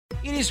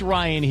is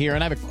Ryan here,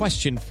 and I have a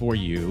question for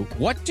you.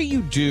 What do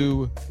you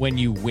do when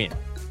you win?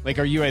 Like,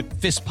 are you a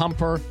fist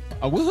pumper,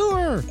 a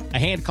woohooer, a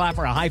hand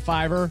clapper, a high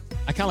fiver?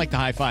 I kind of like the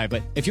high five,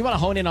 but if you want to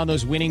hone in on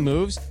those winning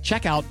moves,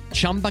 check out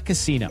Chumba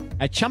Casino.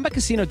 At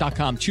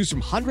ChumbaCasino.com, choose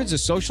from hundreds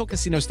of social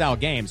casino-style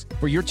games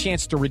for your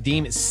chance to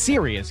redeem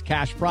serious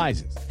cash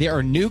prizes. There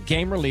are new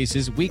game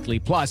releases weekly,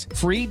 plus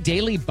free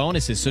daily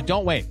bonuses. So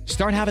don't wait.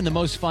 Start having the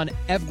most fun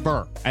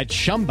ever at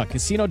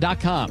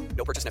ChumbaCasino.com.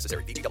 No purchase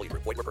necessary. VGW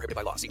Group. Void where prohibited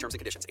by law. See terms and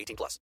conditions.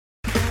 18+.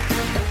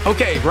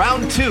 Okay,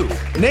 round two.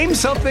 Name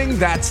something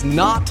that's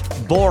not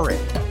boring.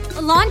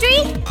 A laundry?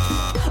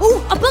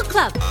 Ooh, a book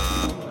club.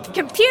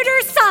 Computer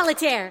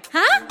solitaire,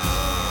 huh?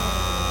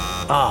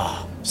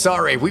 Ah,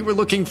 sorry, we were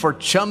looking for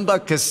Chumba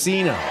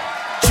Casino.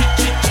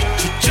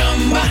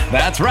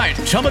 That's right,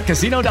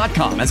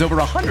 ChumbaCasino.com has over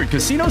 100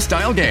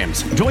 casino-style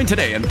games. Join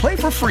today and play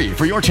for free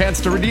for your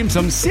chance to redeem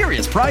some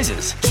serious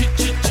prizes.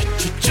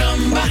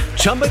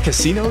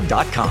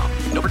 ChumbaCasino.com.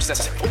 No purchase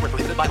necessary. Void where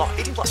prohibited by law.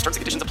 18+. Terms and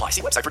conditions apply.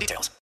 See website for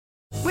details.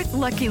 With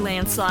Lucky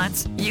Land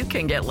Slots, you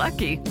can get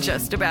lucky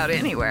just about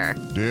anywhere.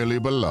 Dearly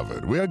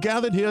beloved, we are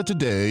gathered here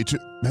today to...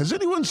 Has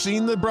anyone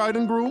seen the bride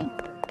and groom?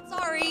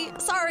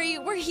 Sorry,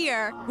 we're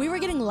here. We were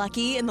getting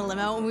lucky in the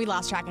limo and we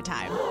lost track of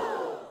time.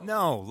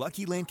 No,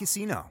 Lucky Land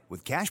Casino,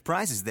 with cash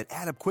prizes that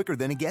add up quicker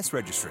than a guest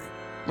registry.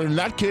 In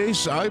that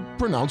case, I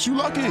pronounce you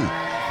lucky.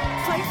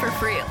 Play for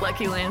free at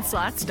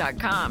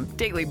LuckyLandSlots.com.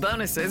 Daily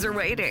bonuses are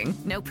waiting.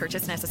 No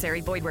purchase necessary.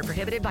 Void where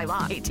prohibited by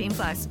law.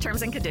 18+.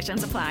 Terms and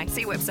conditions apply.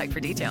 See website for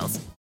details.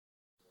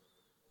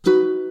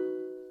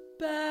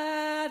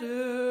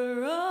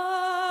 Better off.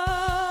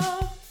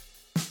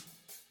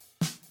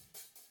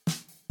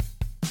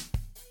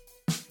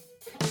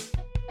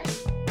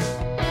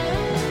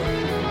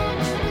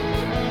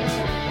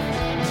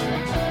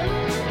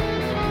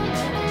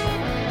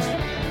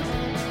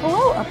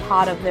 Hello, A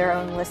Pod of Their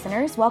Own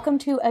listeners. Welcome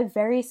to a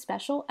very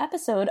special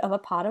episode of A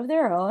Pod of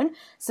Their Own.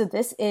 So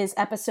this is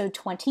episode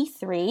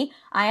 23.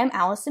 I am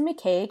Allison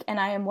McCaig, and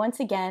I am once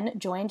again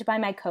joined by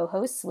my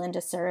co-hosts Linda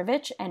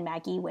Surovich and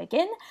Maggie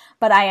Wiggin.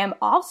 But I am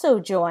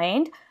also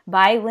joined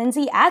by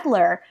Lindsay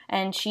Adler,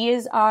 and she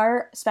is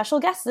our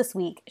special guest this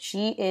week.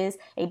 She is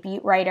a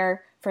beat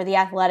writer for The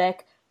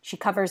Athletic. She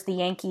covers the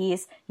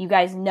Yankees. You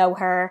guys know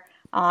her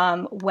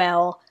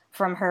well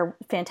from her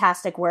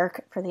fantastic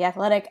work for The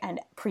Athletic and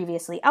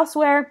previously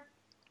elsewhere.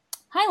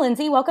 Hi,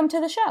 Lindsay. Welcome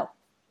to the show.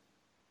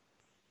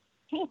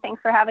 Hey,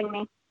 thanks for having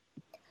me.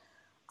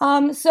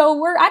 So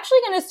we're actually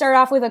going to start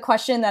off with a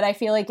question that I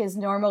feel like is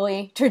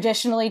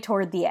traditionally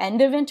toward the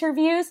end of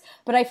interviews,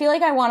 but I feel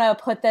like I want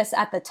to put this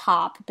at the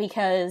top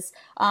because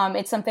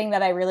it's something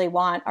that I really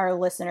want our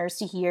listeners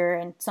to hear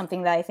and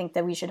something that I think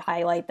that we should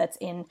highlight that's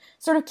in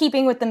sort of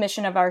keeping with the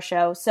mission of our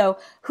show. So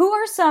who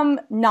are some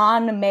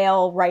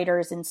non-male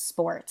writers in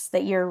sports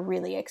that you're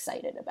really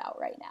excited about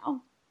right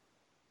now?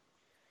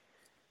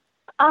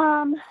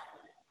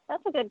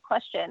 That's a good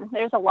question.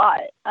 There's a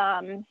lot.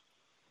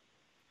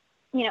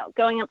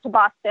 Going up to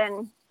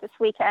Boston this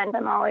weekend,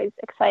 I'm always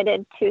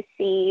excited to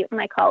see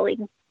my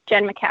colleague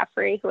Jen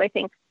McCaffrey, who I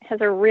think has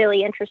a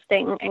really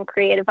interesting and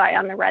creative eye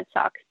on the Red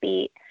Sox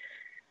beat.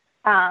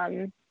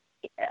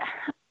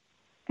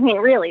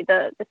 Really,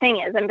 the thing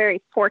is, I'm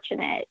very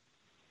fortunate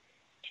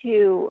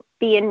to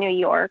be in New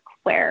York,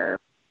 where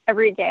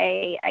every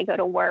day I go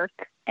to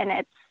work and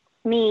it's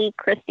me,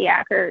 Christy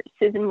Ackert,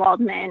 Susan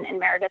Waldman, and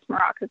Meredith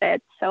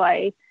Marakovitz. So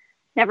I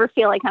never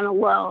feel like I'm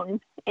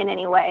alone in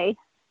any way.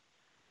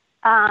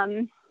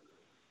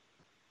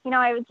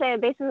 I would say I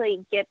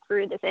basically get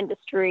through this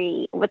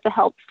industry with the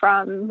help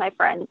from my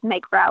friends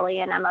Meg Rowley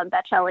and Emma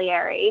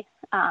Beccellieri,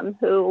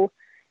 who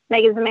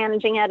Meg is the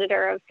managing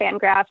editor of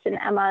Fangraphs and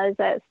Emma is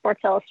at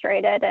Sports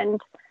Illustrated.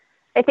 And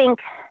I think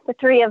the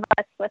three of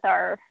us, with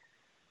our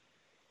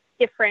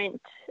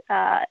different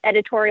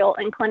editorial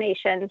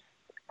inclinations,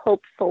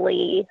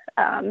 hopefully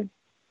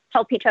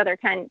help each other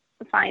kind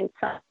of find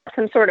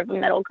some sort of a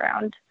middle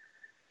ground.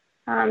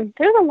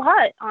 There's a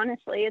lot,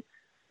 honestly. It's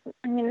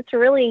a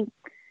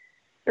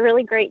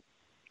really great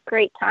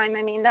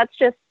time. That's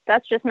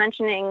just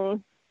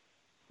mentioning,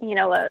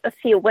 a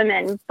few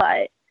women,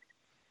 but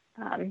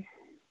I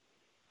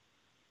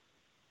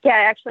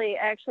actually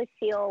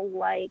feel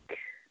like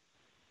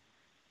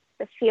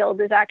the field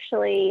is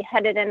actually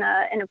headed in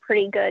a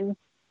pretty good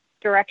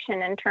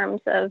direction in terms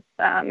of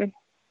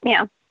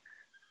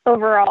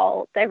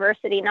overall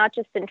diversity, not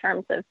just in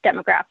terms of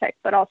demographic,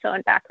 but also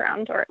in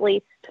background, or at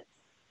least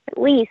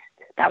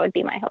that would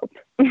be my hope.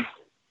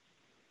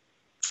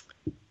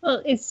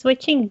 Well, it's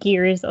switching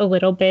gears a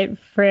little bit.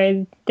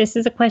 This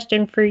is a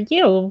question for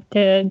you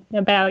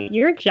about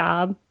your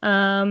job.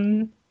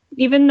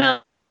 Even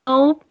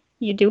though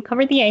you do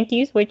cover the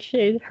Yankees, which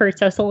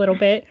hurts us a little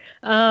bit,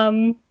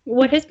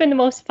 what has been the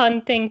most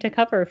fun thing to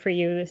cover for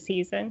you this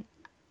season?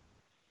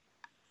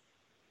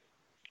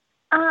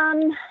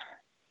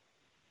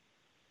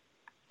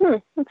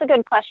 That's a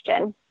good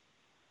question.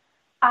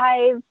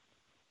 I've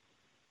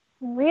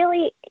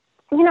really,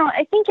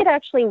 I think it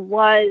actually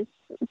was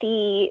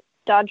the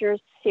Dodgers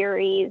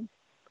series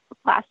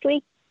last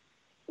week.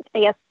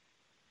 I guess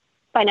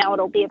by now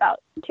it'll be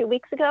about 2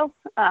 weeks ago.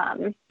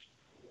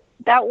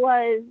 That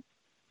was,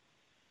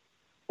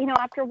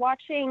 after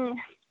watching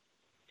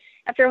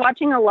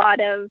a lot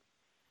of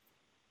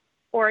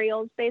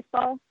Orioles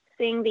baseball,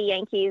 seeing the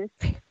Yankees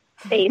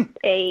face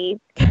a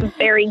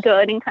very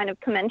good and kind of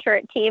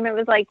commensurate team, it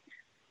was like,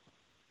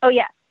 oh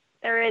yeah,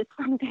 there is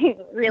something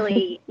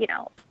really,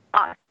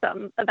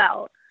 awesome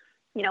about,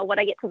 what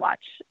I get to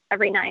watch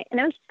every night. And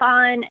it was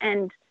fun.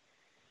 And,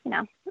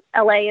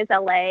 LA is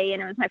LA,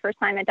 and it was my first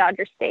time at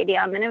Dodger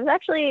Stadium. And it was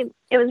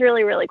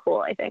really, really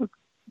cool, I think.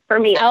 For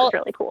me, it was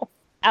really cool.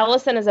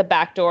 Allison is a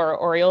backdoor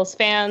Orioles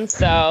fan,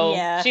 so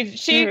yeah.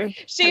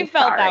 she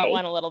felt that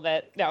one a little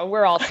bit. No,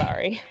 we're all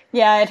sorry.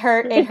 Yeah, it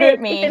hurt me. If it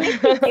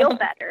makes you feel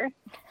better.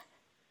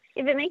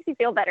 If it makes you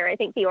feel better, I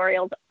think the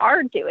Orioles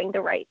are doing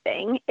the right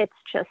thing. It's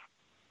just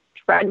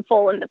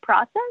dreadful in the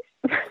process.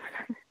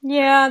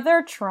 Yeah,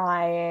 they're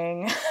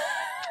trying.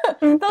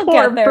 They'll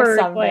get there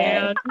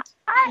someday.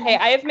 Hey,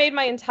 I have made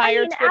my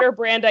entire Twitter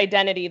brand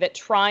identity that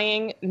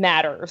trying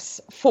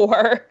matters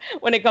for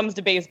when it comes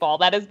to baseball.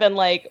 That has been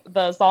like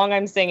the song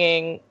I'm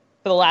singing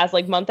for the last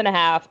month and a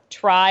half.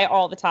 Try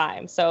all the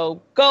time.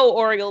 So go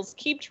Orioles,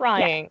 keep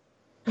trying.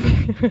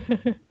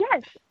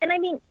 Yes. And I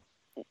mean,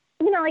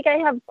 I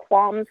have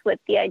qualms with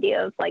the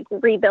idea of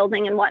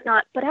rebuilding and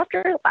whatnot, but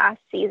after last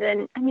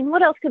season, I mean,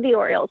 what else could the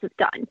Orioles have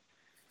done?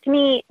 To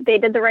me, they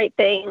did the right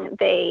thing.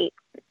 They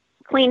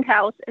cleaned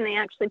house, and they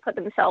actually put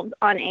themselves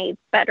on a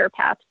better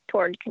path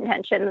toward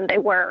contention than they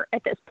were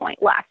at this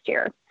point last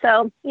year.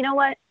 So, you know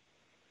what?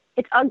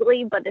 It's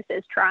ugly, but this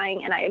is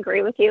trying, and I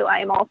agree with you. I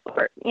am all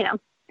for,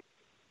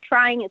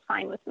 trying is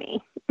fine with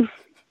me.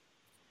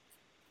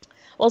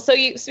 Well, so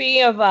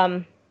speaking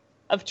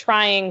of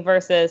trying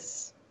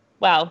versus,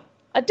 well,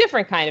 a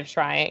different kind of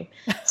trying.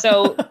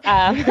 So,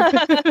 so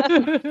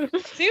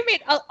you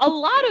made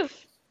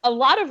a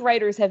lot of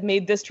writers have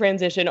made this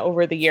transition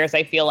over the years,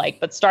 I feel like,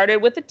 but started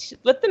with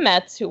the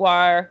Mets, who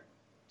are,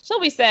 shall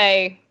we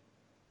say,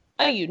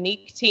 a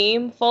unique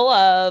team full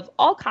of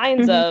all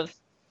kinds of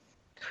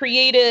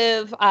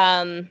creative,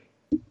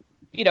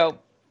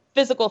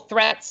 physical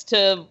threats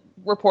to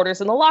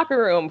reporters in the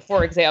locker room,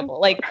 for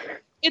example.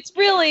 It's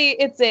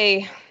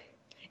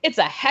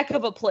a heck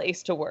of a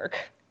place to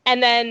work.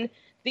 And then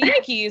the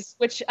Yankees,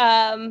 which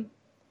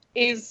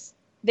is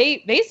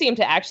they seem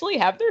to actually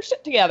have their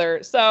shit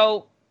together.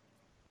 So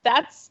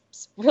that's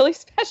really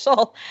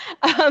special.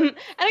 And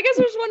I guess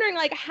I was wondering,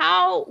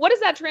 what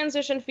does that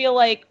transition feel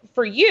like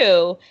for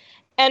you?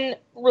 And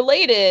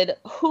related,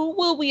 who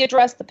will we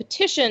address the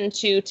petition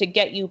to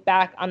get you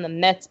back on the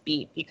Mets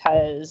beat?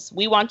 Because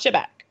we want you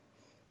back.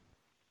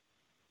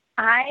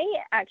 I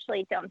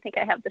actually don't think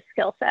I have the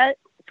skill set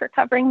for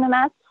covering the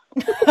Mets.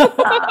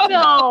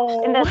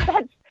 No. And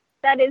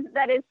that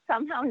is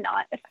somehow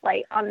not a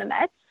slight on the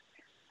Mets.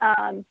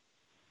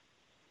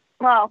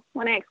 Well,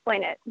 when I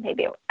explain it,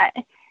 maybe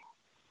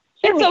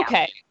it's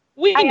okay.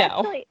 We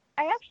know.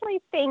 I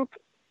actually think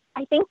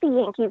the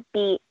Yankees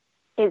beat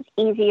is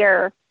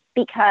easier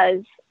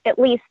because at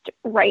least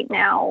right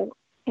now,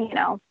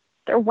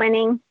 they're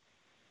winning.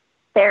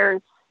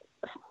 There's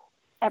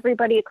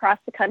everybody across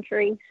the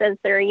country says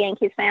they're a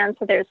Yankees fan,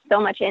 so there's so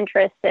much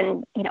interest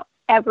in,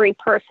 every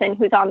person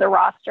who's on the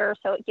roster.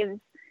 So it gives,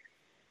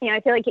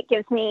 I feel like it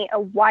gives me a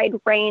wide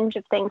range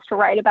of things to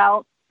write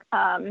about.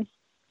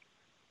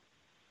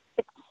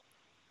 It's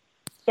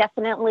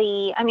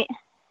definitely,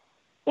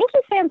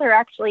 Yankees fans are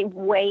actually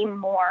way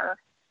more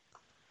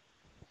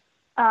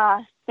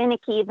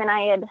finicky than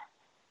I had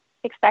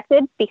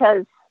expected,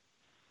 because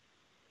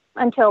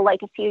until a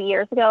few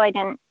years ago, I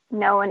didn't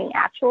know any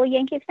actual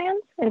Yankees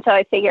fans. And so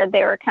I figured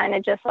they were kind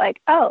of just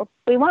like, oh,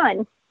 we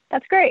won.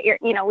 That's great.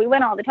 We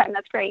win all the time.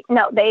 That's great.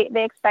 No, they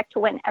expect to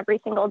win every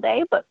single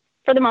day. But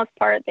for the most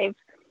part, they've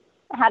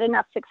had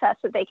enough success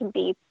that they can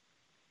be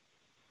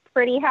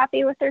pretty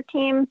happy with their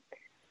team.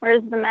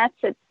 Whereas the Mets,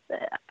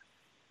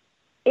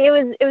 it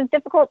was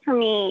difficult for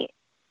me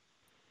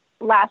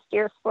last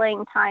year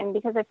splitting time,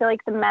 because I feel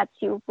like the Mets,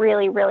 you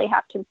really, really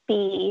have to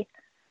be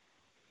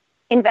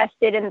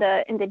invested in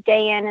the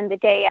day in and the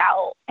day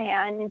out,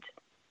 and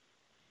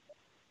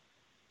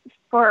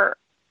for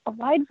a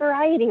wide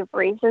variety of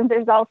reasons,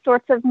 there's all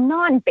sorts of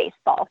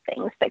non-baseball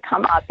things that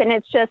come up, and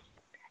it's just,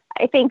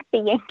 I think the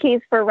Yankees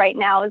for right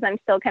now, as I'm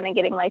still kind of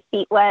getting my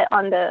feet wet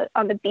on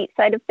the beat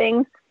side of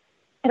things,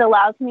 it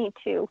allows me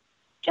to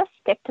just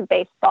stick to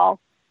baseball.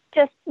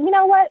 Just, you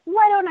know what?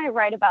 Why don't I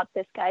write about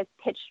this guy's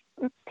pitch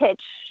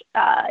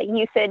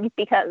usage,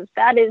 because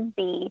that is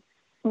the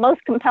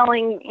most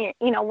compelling,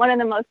 one of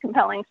the most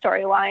compelling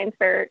storylines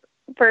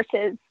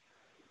versus,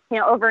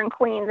 over in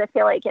Queens. I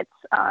feel like it's,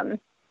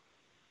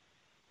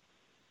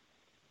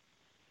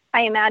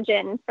 I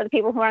imagine for the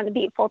people who are on the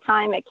beat full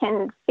time, it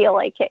can feel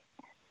like it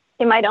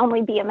might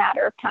only be a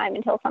matter of time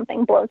until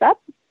something blows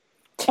up.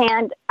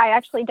 And I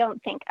actually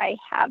don't think I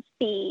have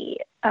the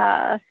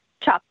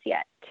chops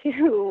yet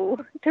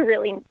to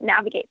really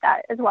navigate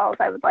that as well as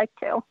I would like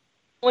to.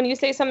 When you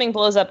say something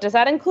blows up, does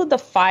that include the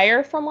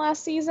fire from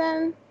last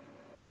season?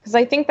 Because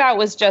I think that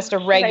was just a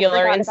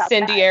regular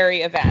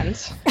incendiary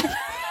event.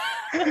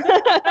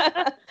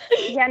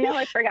 Yeah, no,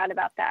 I forgot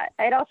about that.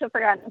 I'd also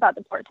forgotten about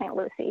the Port St.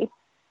 Lucie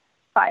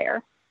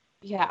fire.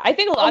 Yeah, I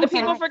think a lot of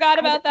people forgot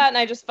about that, and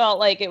I just felt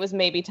like it was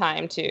maybe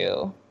time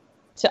to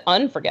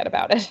unforget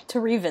about it. To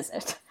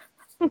revisit.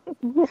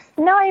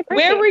 No, I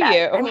appreciate Where were that.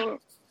 you? I mean,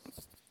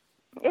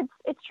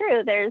 it's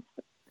true. There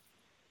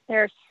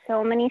are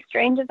so many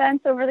strange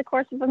events over the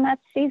course of a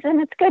Mets season.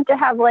 It's good to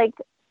have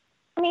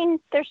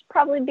there should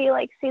probably be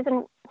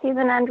season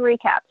end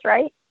recaps,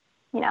 right?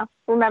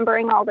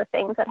 Remembering all the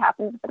things that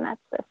happened with the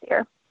Mets this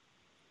year.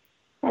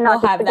 And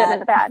not just the good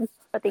and the bad,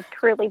 but the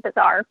truly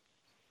bizarre.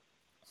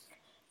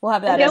 We'll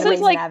have that at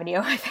Ways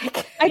Avenue, I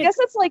think. I guess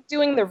it's like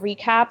doing the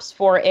recaps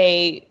for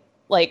an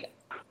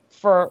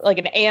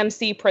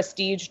AMC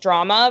prestige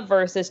drama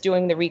versus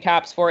doing the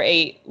recaps for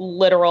a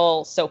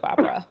literal soap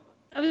opera.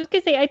 I was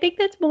going to say, I think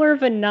that's more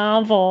of a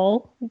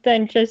novel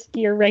than just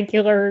your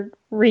regular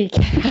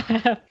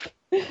recap.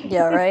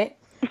 Yeah, right?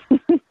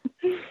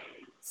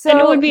 So and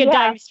it would be a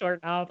dime store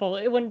novel.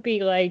 It wouldn't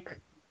be wow,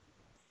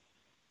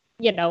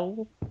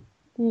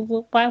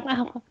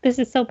 this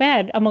is so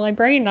bad. I'm a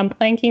librarian. I'm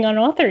blanking on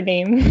author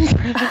names.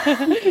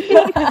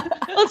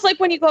 Well, it's like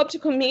when you go up to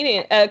a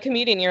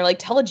comedian, you're like,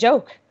 tell a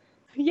joke.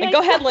 Yeah,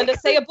 go ahead, Linda,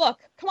 say a book.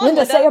 Come on,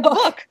 Linda, say a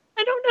book.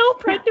 I don't know.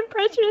 Pride and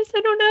Prejudice.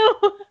 I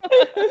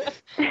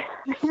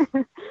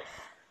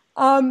don't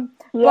know.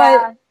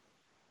 But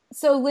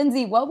so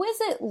Lindsay, what was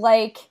it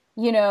like,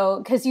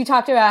 because you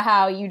talked about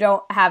how you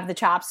don't have the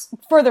chops.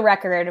 For the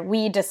record,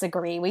 we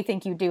disagree. We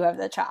think you do have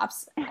the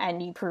chops,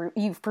 and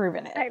you've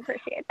proven it. I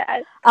appreciate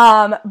that.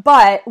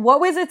 But what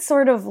was it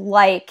sort of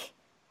like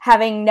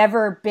having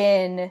never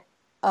been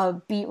a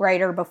beat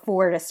writer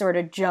before to sort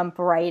of jump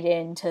right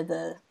into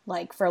the,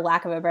 for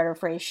lack of a better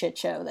phrase, shit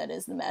show that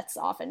is the Mets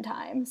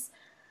oftentimes?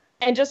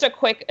 And just a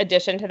quick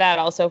addition to that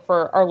also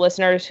for our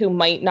listeners who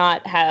might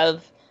not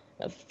have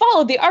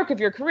followed the arc of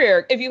your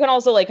career, if you can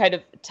also kind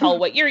of tell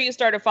what year you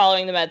started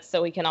following the Mets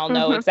so we can all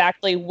know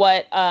exactly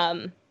what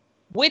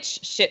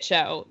which shit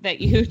show that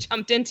you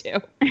jumped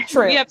into.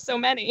 True. We have so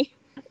many.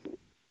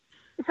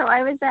 So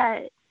I was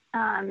at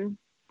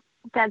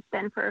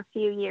Deadspin for a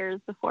few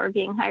years before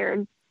being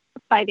hired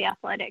by The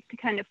Athletic to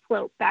kind of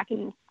float back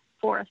and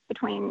forth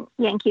between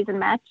Yankees and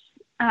Mets.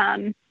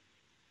 So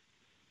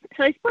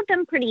I split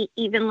them pretty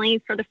evenly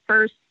for the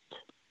first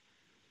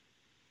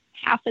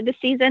half of the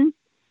season.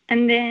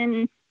 And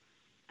then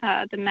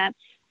the Mets,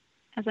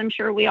 as I'm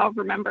sure we all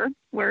remember,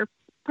 were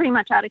pretty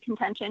much out of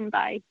contention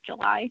by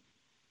July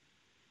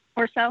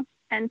or so.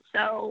 And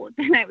so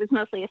then I was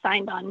mostly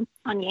assigned on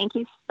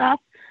Yankees stuff.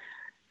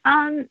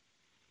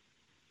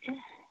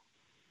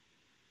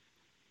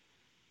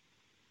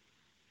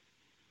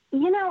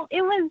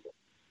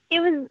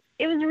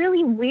 It was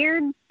really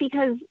weird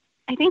because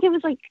I think it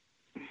was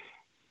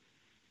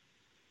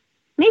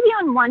maybe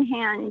on one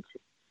hand,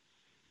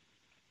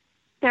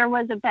 there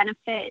was a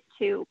benefit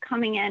to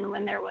coming in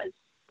when there was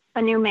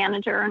a new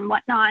manager and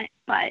whatnot,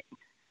 but,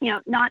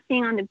 not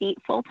being on the beat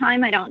full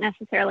time, I don't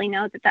necessarily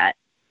know that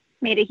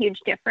made a huge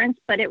difference,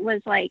 but it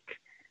was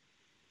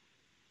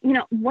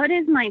what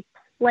is my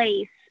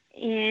place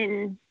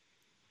in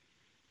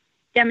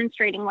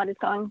demonstrating what is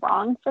going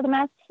wrong for the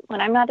Mets when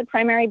I'm not the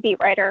primary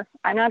beat writer?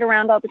 I'm not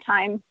around all the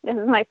time. This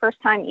is my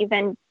first time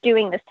even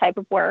doing this type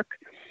of work.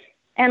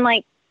 And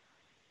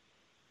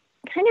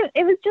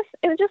it was just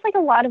a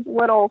lot of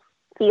little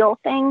feel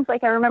things. I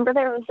remember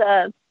there was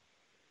a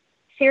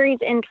series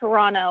in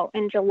Toronto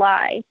in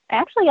July. I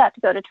actually got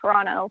to go to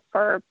Toronto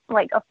for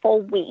a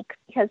full week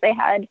because they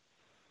had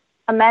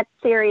a Mets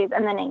series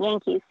and then a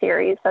Yankees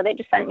series. So they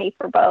just sent me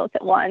for both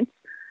at once,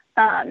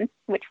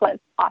 which was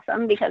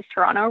awesome because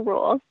Toronto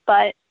rules.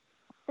 But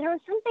there was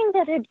something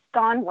that had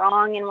gone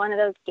wrong in one of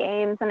those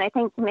games. And I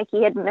think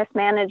Mickey had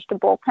mismanaged a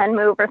bullpen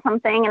move or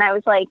something. And I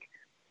was I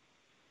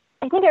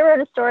think I wrote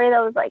a story that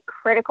was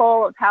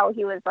critical of how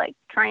he was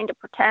trying to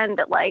pretend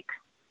that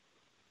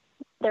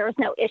there was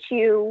no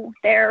issue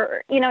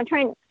there,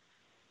 trying,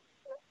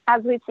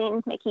 as we've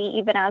seen Mickey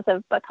even as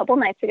of a couple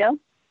nights ago,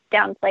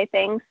 downplay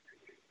things.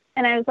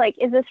 And I was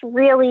is this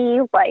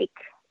really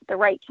the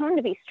right tone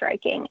to be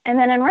striking? And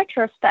then in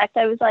retrospect,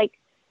 I was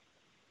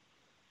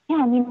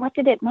yeah, what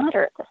did it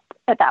matter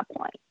at that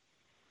point?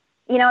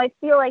 I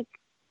feel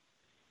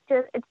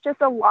it's just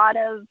a lot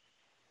of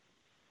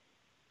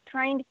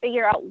trying to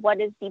figure out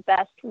what is the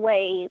best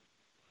way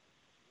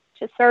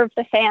to serve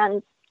the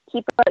fans,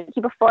 keep a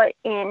foot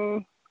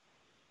in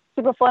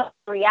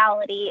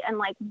reality, and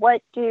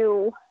what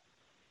do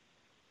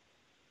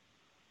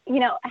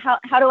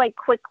how do I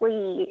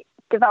quickly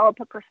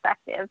develop a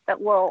perspective that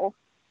will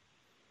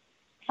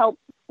help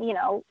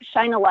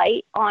shine a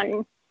light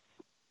on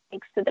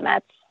mistakes that the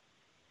Mets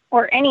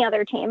or any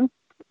other team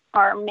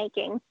are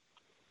making,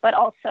 but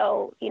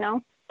also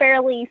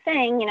fairly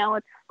saying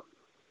it's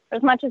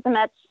as much as the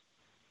Mets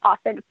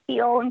often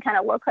feel and kind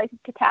of look like a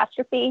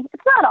catastrophe,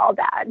 it's not all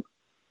bad.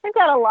 They've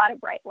got a lot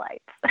of bright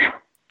lights,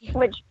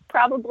 which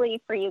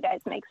probably for you guys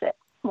makes it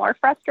more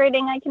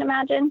frustrating, I can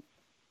imagine.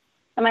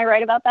 Am I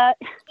right about that?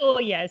 Oh,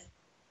 yes.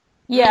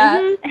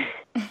 Yeah.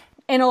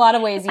 In a lot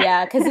of ways,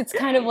 yeah. Because it's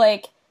kind of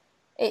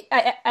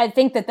I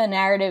think that the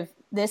narrative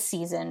this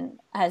season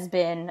has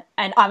been,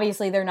 and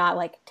obviously they're not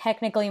like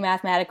technically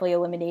mathematically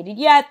eliminated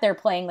yet. They're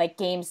playing like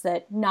games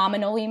that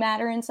nominally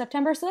matter in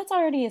September. So that's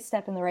already a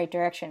step in the right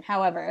direction.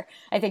 However,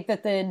 I think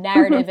that the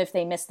narrative, if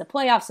they miss the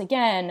playoffs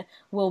again,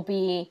 will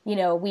be,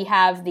 we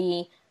have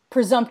the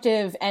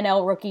presumptive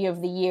NL Rookie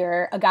of the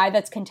Year, a guy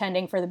that's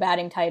contending for the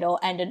batting title,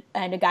 and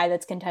a guy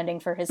that's contending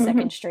for his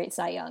second straight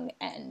Cy Young,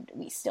 and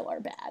we still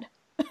are bad.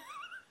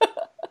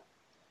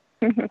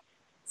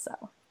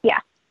 So yeah,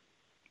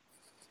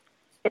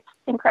 it's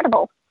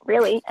incredible,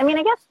 really. I mean,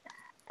 I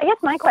guess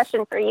my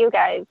question for you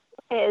guys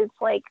is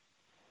like,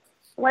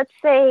 let's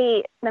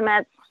say the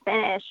Mets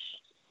finish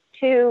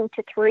 2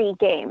 to 3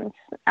 games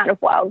out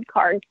of wild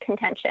card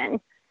contention.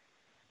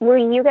 Were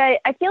you guys?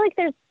 I feel like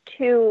there's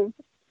 2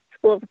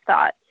 schools of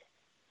thought,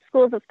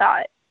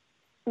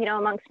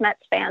 amongst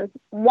Mets fans.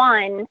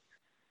 One,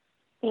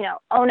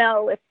 oh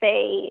no, if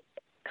they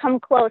come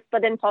close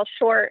but then fall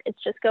short,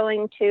 it's just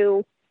going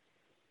to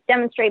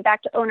demonstrate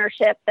back to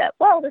ownership that,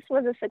 well, this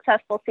was a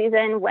successful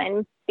season,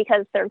 when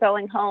because they're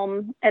going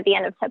home at the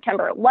end of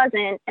September, it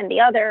wasn't. And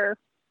the other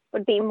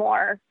would be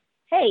more,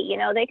 hey,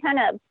 they kind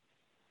of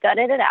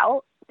gutted it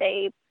out.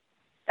 They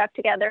stuck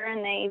together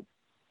and they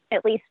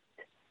at least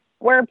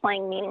were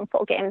playing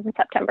meaningful games in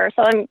September.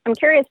 So I'm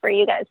curious where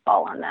you guys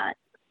fall on that.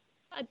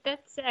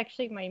 That's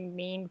actually my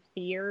main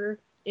fear,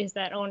 is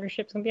that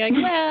ownership's going to be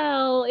like,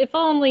 well, if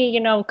only,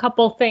 a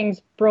couple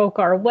things broke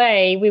our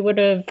way, we would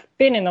have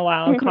been in the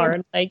wild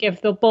card. Like,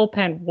 if the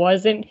bullpen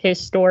wasn't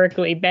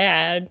historically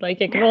bad,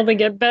 like, it can only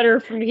get better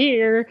from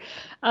here,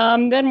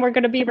 then we're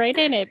going to be right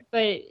in it.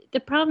 But the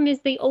problem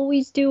is they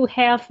always do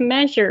half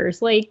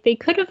measures. Like, they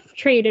could have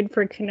traded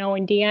for Cano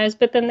and Diaz,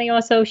 but then they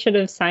also should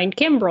have signed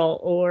Kimbrel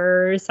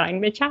or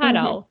signed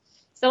Machado.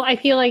 So I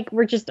feel like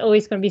we're just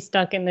always going to be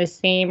stuck in the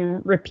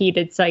same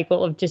repeated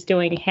cycle of just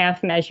doing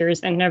half measures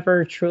and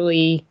never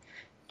truly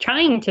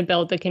trying to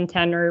build a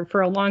contender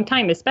for a long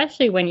time,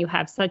 especially when you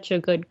have such a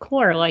good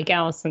core, like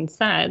Allison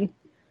said.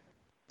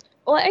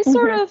 Well, I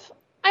sort of,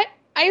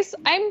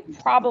 I'm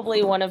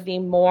probably one of the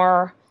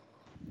more,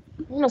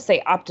 I want to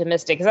say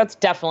optimistic, because that's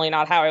definitely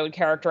not how I would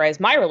characterize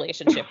my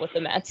relationship with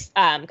the Mets.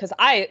 Because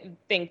I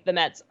think the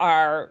Mets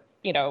are,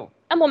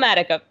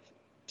 emblematic of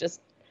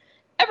just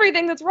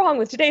everything that's wrong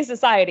with today's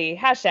society,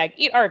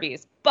 #eat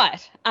Arby's.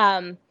 But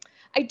I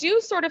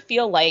do sort of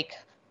feel like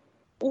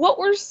what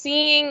we're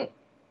seeing,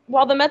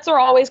 while the Mets are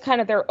always kind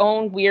of their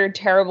own weird,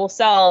 terrible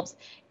selves,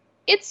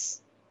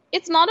 it's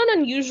not an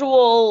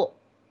unusual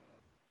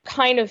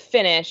kind of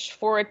finish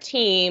for a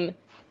team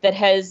that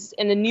has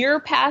in the near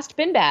past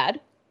been bad,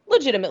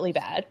 legitimately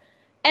bad,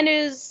 and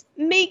is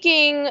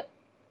making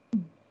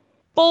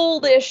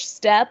boldish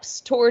steps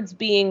towards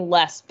being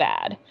less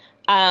bad.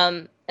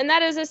 And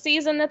that is a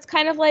season that's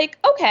kind of like,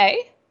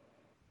 okay.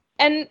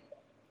 And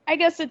I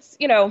guess it's,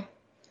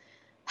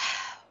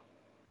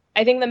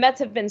 I think the Mets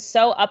have been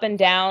so up and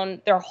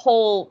down their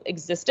whole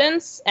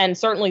existence, and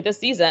certainly this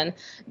season,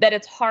 that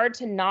it's hard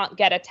to not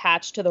get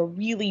attached to the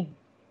really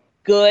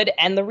good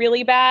and the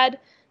really bad,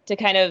 to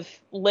kind of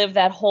live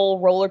that whole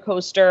roller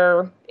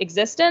coaster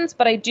existence.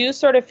 But I do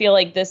sort of feel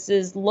like this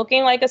is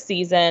looking like a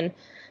season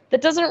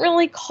that doesn't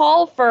really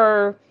call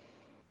for,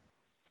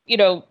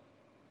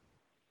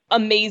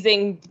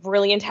 amazing,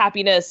 brilliant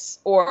happiness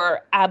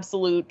or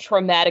absolute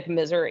traumatic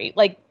misery.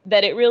 Like,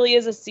 that it really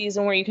is a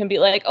season where you can be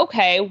like,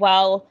 okay,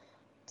 well,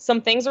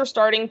 some things are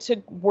starting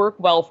to work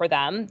well for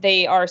them.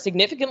 They are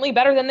significantly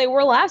better than they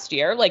were last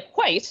year. Like,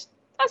 quite.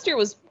 Last year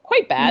was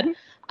quite bad.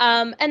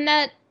 And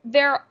that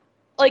they're,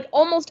 like,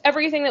 almost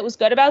everything that was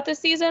good about this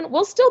season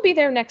will still be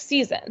there next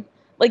season.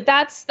 Like,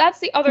 that's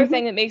the other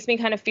thing that makes me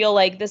kind of feel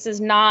like this is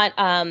not,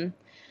 I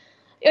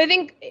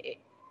think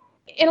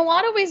in a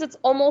lot of ways it's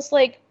almost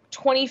like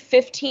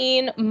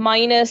 2015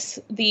 minus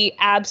the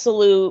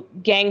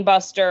absolute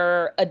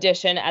gangbuster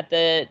addition at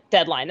the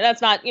deadline. And that's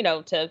not,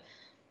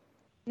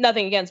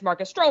 nothing against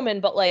Marcus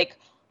Stroman, but like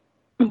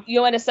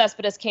Yoenis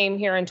Cespedes came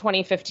here in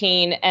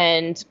 2015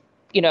 and,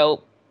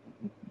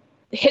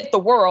 hit the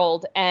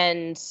world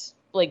and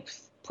like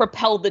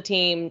propelled the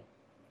team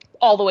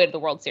all the way to the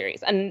World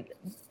Series. And,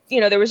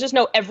 there was just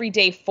no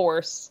everyday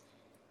force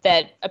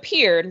that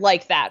appeared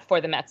like that for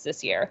the Mets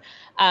this year.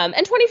 And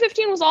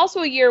 2015 was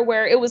also a year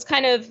where it was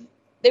kind of,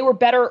 they were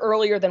better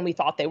earlier than we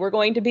thought they were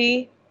going to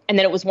be. And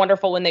then it was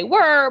wonderful when they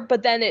were,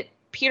 but then it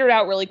petered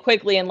out really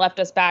quickly and left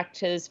us back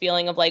to this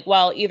feeling of like,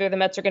 well, either the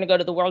Mets are going to go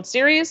to the World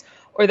Series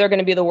or they're going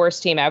to be the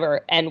worst team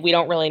ever. And we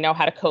don't really know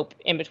how to cope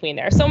in between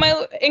there. So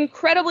my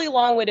incredibly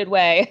long-winded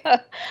way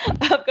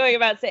of going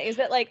about saying is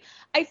that, like,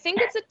 I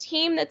think it's a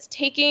team that's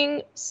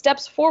taking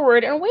steps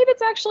forward in a way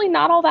that's actually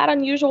not all that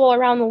unusual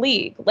around the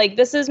league. Like,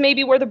 this is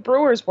maybe where the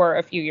Brewers were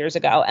a few years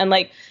ago. And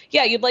like,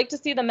 yeah, you'd like to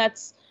see the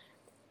Mets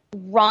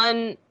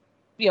run,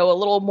 a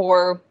little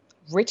more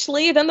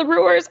richly than the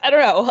Brewers. I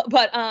don't know.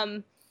 But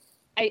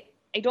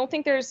I don't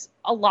think there's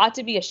a lot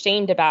to be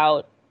ashamed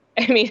about.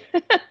 I mean,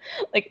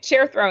 like,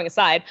 chair throwing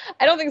aside,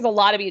 I don't think there's a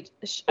lot to be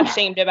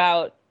ashamed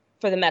about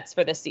for the Mets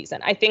for this season.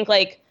 I think,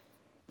 like,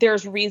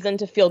 there's reason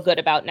to feel good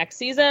about next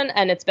season,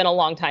 and it's been a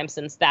long time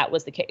since that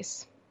was the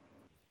case.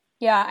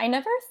 Yeah, I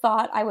never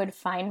thought I would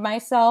find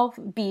myself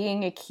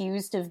being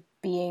accused of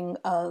being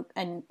a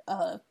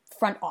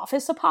front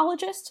office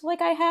apologist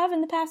like I have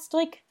in the past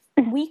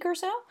week or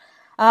so.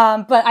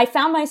 But I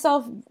found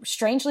myself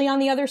strangely on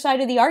the other side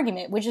of the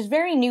argument, which is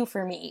very new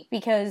for me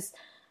because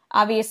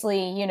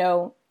obviously,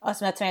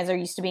 us Mets fans are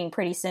used to being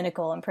pretty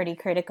cynical and pretty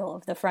critical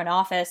of the front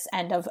office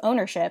and of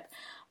ownership.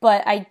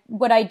 But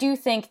what I do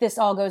think this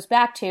all goes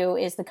back to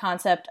is the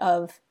concept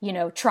of,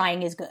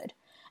 trying is good.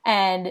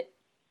 And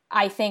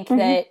I think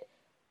that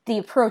the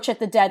approach at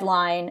the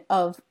deadline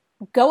of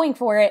going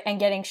for it and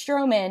getting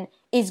Stroman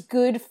is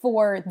good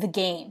for the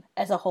game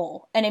as a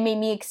whole. And it made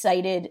me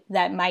excited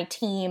that my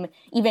team,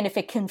 even if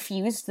it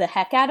confused the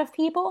heck out of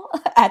people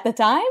at the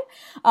time,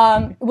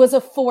 was a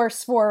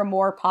force for a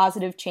more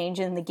positive change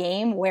in the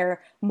game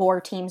where more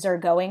teams are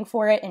going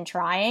for it and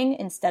trying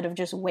instead of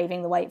just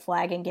waving the white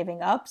flag and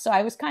giving up. So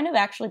I was kind of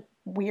actually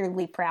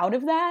weirdly proud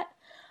of that.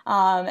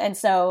 And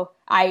so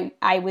I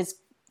was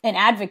an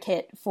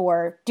advocate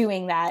for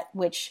doing that,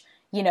 which,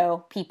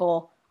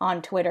 people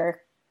on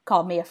Twitter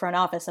called me a front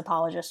office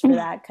apologist for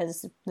that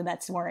because the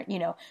Mets weren't,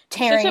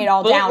 tearing it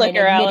all down and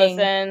admitting.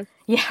 Allison.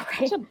 Yeah,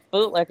 right. Such a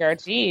bootlicker,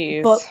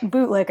 jeez.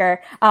 Bootlicker.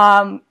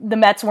 The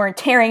Mets weren't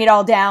tearing it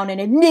all down and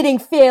admitting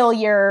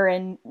failure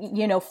and,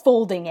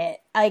 folding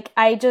it.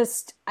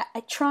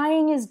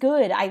 Trying is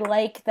good. I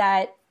like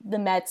that the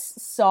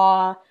Mets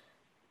saw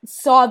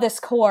this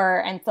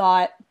core and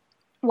thought,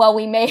 well,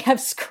 we may have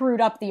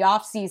screwed up the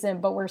offseason,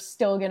 but we're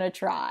still going to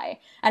try.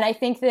 And I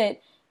think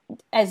that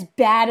as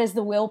bad as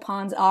the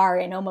Wilpons are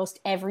in almost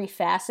every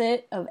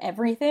facet of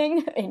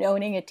everything in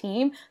owning a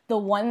team, the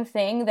one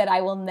thing that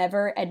I will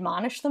never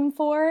admonish them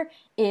for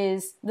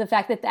is the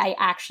fact that I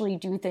actually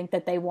do think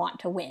that they want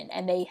to win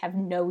and they have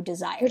no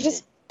desire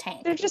to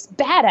tank. They're just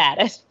bad at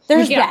it. They're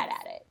just bad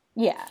at it.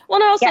 Yeah.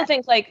 Well, and I also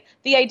think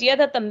the idea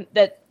that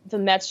the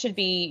Mets should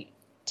be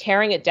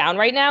tearing it down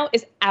right now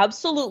is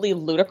absolutely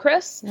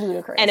ludicrous.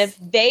 And if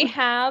they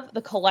have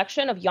the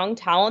collection of young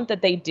talent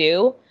that they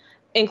do,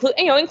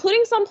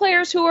 including some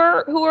players who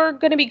are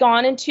going to be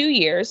gone in 2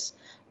 years.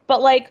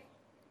 But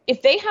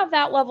if they have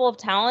that level of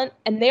talent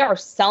and they are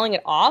selling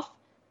it off,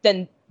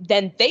 then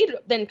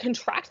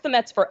contract the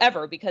Mets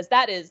forever because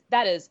that is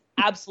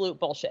absolute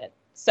bullshit.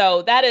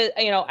 So that is,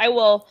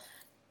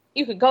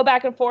 you could go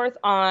back and forth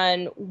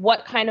on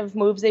what kind of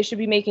moves they should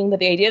be making, but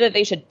the idea that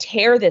they should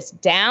tear this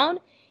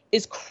down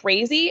is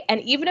crazy. And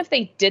even if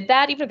they did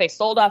that, even if they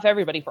sold off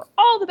everybody for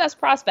all the best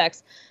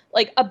prospects,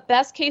 a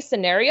best case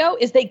scenario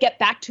is they get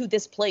back to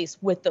this place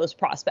with those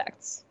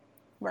prospects.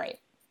 Right.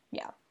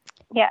 Yeah.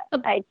 Yeah,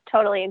 I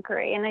totally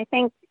agree. And I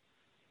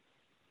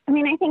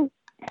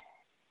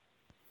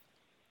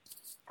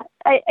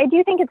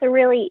do think it's a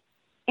really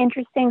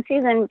interesting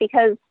season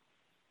because,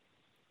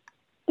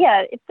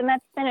 if the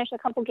Mets finish a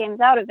couple games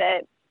out of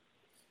it,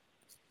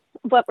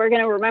 what we're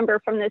going to remember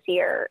from this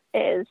year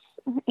is,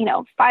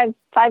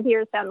 5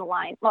 years down the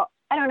line. Well,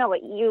 I don't know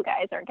what you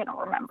guys are going to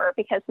remember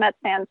because Mets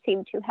fans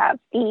seem to have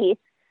the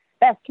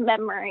best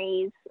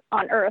memories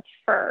on earth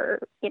for,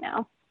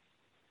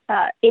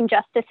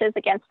 injustices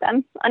against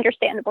them,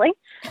 understandably.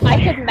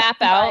 I could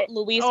map out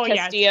Luis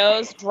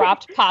Castillo's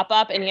dropped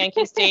pop-up in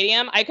Yankee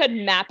Stadium. I could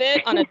map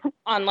it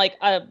on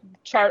a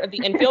chart of the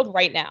infield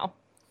right now.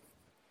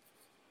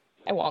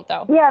 I won't,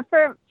 though. Yeah,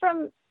 for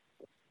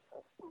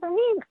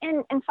me,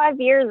 in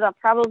 5 years, I'll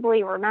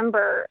probably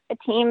remember a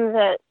team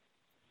that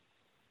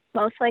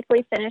most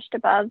likely finished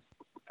above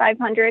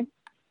 500,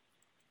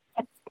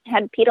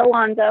 had Pete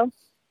Alonso,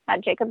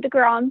 had Jacob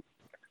deGrom.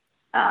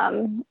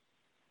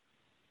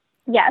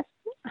 Yes,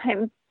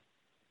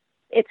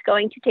 it's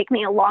going to take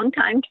me a long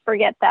time to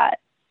forget that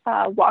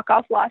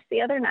walk-off loss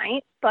the other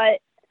night, but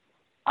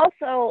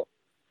also,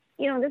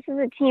 this is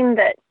a team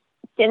that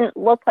didn't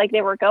look like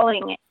they were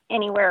going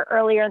anywhere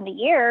earlier in the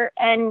year,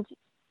 and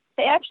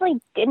they actually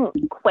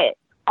didn't quit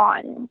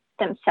on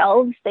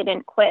themselves. They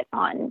didn't quit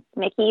on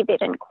Mickey. They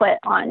didn't quit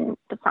on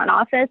the front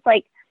office.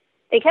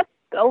 They kept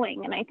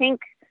going. And I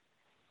think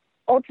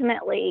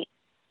ultimately,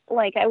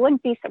 I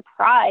wouldn't be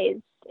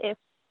surprised if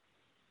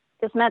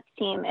this Mets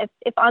team,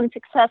 if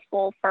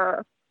unsuccessful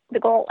for the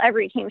goal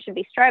every team should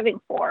be striving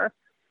for,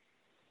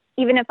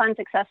 even if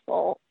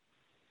unsuccessful,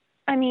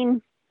 I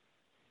think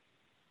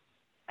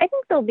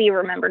they'll be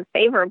remembered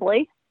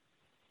favorably.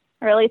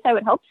 Or at least I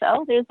would hope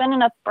so. There's been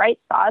enough bright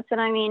spots. And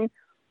I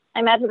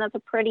imagine that's a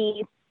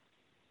pretty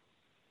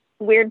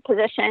weird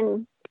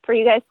position for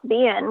you guys to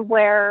be in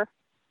where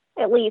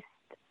at least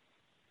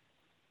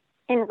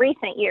in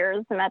recent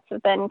years, the Mets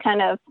have been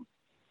kind of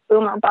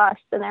boom or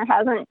bust. And there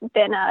hasn't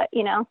been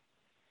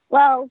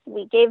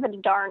we gave it a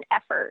darn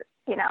effort,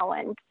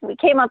 and we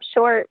came up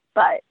short,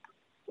 but,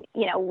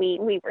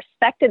 we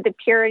respected the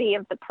purity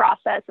of the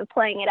process of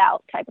playing it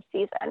out type of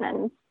season.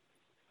 And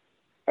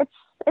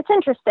it's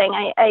interesting.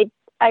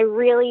 I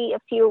really, a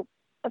few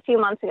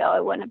months ago, I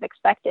wouldn't have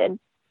expected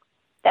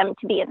them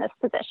to be in this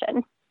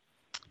position.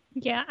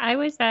 Yeah, I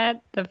was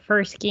at the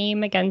first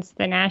game against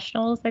the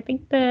Nationals, I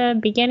think the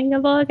beginning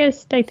of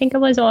August. I think it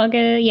was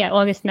August. Yeah,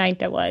 August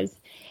 9th it was.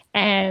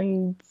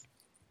 And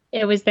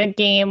it was the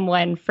game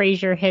when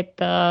Frazier hit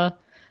the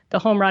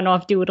home run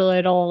off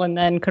Doolittle and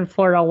then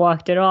Conforto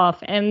walked it off.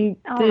 And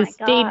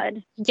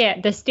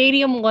the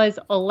stadium was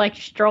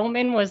electric.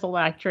 Stroman was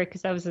electric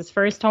because that was his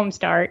first home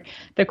start.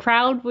 The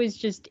crowd was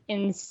just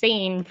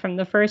insane from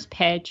the first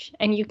pitch.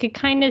 And you could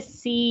kind of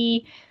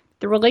see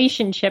the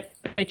relationship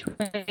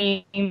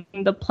between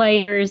the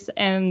players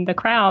and the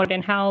crowd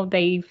and how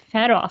they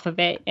fed off of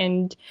it.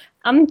 And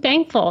I'm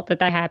thankful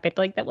that happened.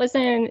 Like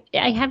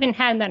I haven't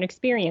had that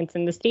experience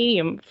in the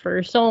stadium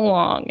for so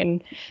long,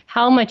 and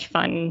how much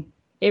fun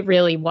it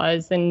really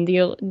was, and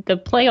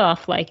the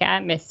playoff like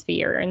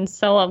atmosphere. And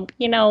so,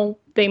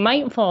 they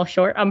might fall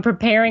short. I'm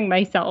preparing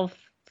myself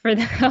for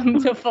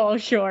them to fall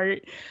short,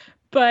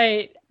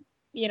 but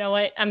you know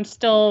what? I'm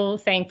still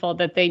thankful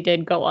that they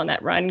did go on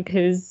that run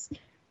because,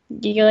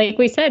 like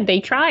we said,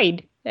 they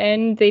tried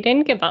and they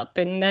didn't give up.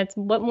 And that's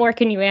what more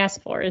can you ask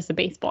for as a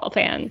baseball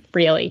fan,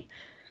 really?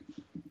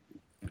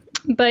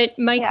 But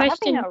my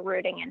question... having no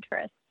rooting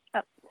interest.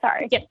 Oh,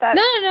 sorry. Yeah.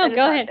 No,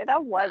 go ahead.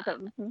 That was a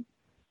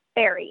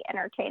very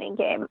entertaining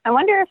game. I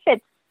wonder if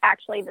it's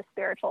actually the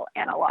spiritual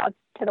analog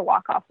to the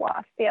walk-off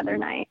loss the other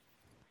night.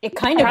 It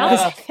kind of was,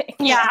 I think.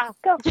 Yeah.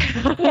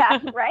 Yeah,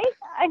 right?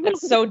 I mean,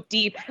 it's so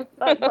deep.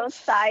 Both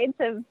sides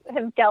have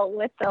dealt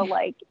with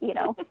the,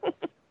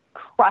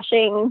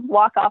 crushing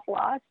walk-off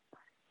loss.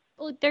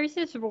 Well, there's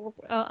this,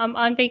 I'm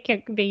on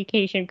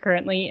vacation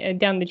currently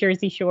down the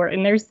Jersey Shore,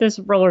 and there's this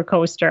roller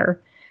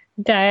coaster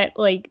that,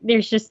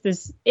 there's just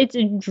it's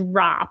a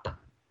drop,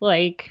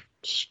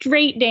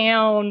 straight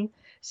down.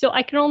 So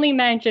I can only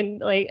imagine,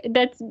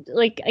 that's,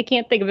 I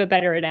can't think of a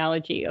better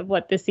analogy of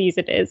what the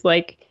season is.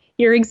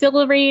 You're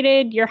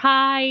exhilarated, you're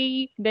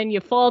high, then you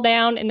fall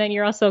down, and then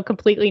you're also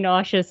completely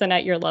nauseous and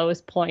at your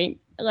lowest point,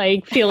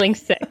 feeling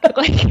sick.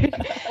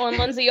 Well, and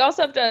Lindsay, you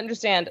also have to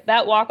understand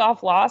that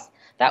walk-off loss,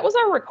 that was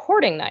our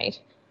recording night.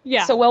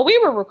 Yeah. So while we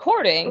were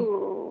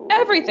recording,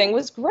 everything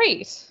was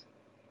great.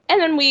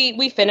 And then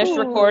we finished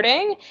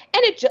recording,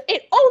 and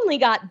it only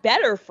got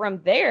better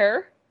from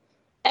there.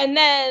 And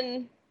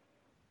then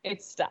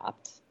it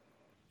stopped.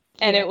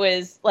 And it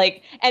was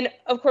and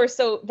of course,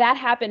 so that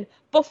happened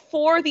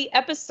before the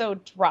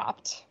episode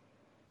dropped.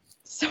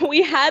 So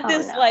we had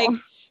this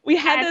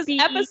this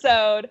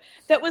episode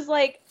that was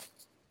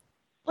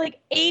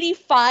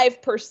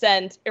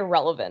 85%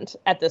 irrelevant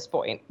at this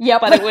point.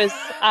 Yep. But it was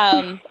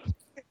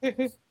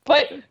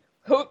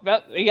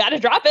but you got to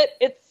drop it.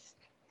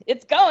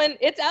 It's going.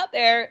 It's out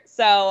there.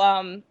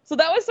 So so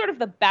that was sort of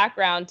the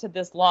background to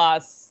this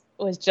loss,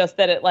 was just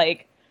that it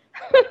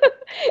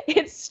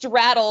it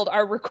straddled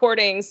our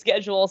recording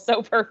schedule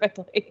so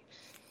perfectly.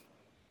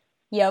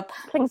 Yep.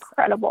 It's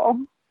incredible.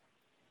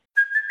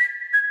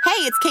 Hey,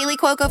 it's Kaylee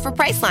Cuoco for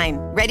Priceline.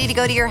 Ready to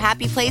go to your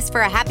happy place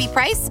for a happy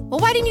price?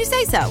 Well, why didn't you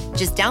say so?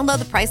 Just download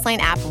the Priceline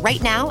app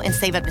right now and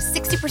save up to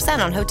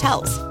 60% on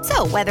hotels.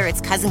 So whether it's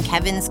Cousin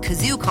Kevin's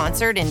Kazoo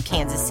Concert in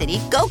Kansas City,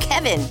 go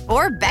Kevin,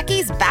 or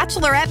Becky's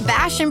Bachelorette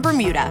Bash in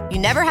Bermuda, you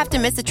never have to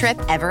miss a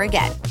trip ever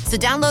again. So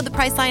download the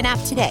Priceline app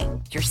today.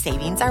 Your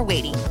savings are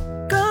waiting.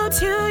 Go to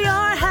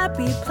your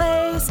happy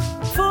place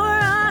for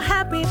a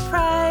happy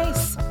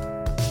price.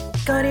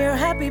 Go to your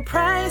happy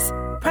price,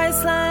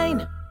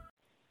 Priceline.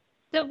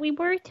 So we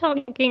were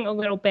talking a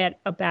little bit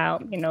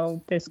about,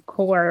 this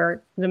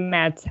core the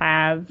Mets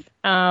have.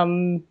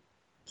 Do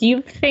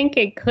you think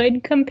it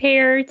could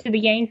compare to the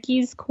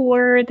Yankees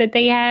core that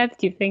they have?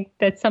 Do you think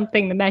that's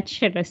something the Mets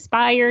should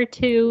aspire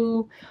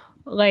to?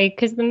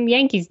 Because the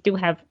Yankees do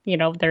have,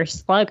 their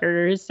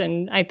sluggers,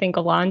 and I think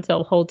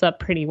Alonso holds up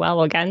pretty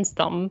well against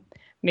them,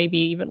 maybe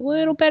even a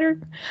little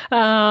better.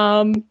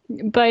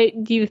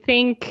 But do you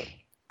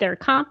think they're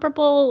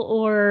comparable,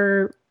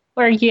 or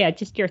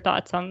just your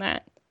thoughts on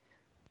that?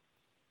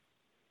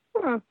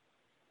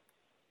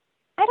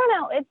 I don't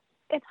know.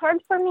 It's hard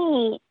for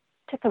me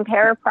to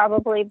compare,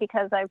 probably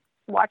because I've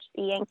watched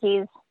the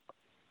Yankees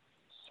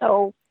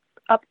so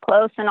up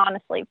close and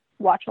honestly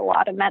watch a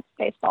lot of Mets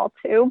baseball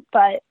too.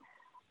 But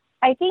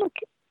I think,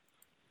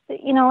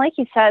 like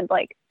you said,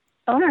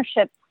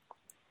 ownership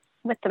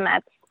with the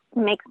Mets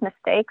makes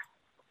mistakes,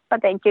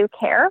 but they do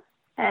care.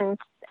 And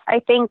I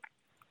think,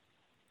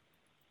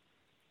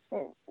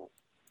 I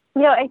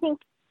think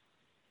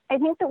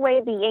the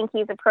way the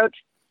Yankees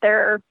approach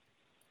their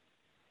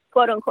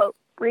quote unquote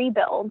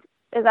rebuild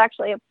is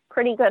actually a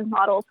pretty good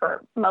model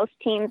for most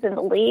teams in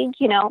the league.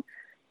 The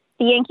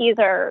Yankees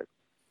are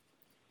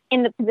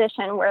in the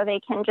position where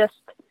they can just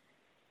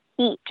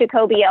eat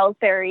Jacoby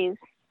Ellsbury's,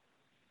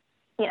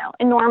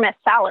 enormous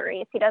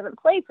salary if he doesn't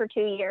play for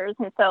 2 years.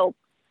 And so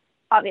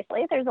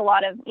obviously there's a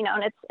lot of,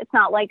 and it's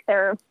not like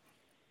their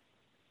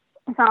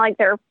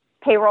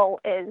payroll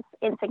is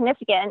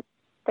insignificant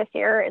this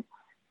year. It's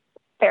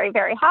very,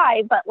 very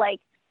high, but I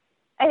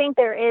think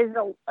there is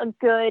a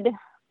good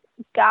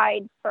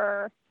guide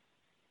for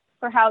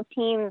how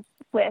teams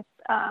with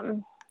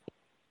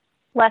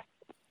less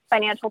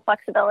financial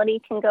flexibility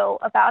can go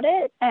about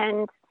it.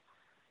 And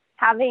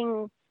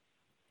having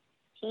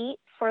Pete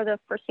for the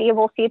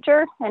foreseeable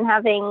future and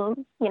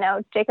having,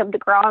 Jacob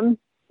deGrom,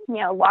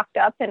 locked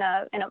up in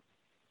a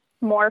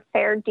more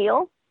fair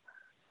deal.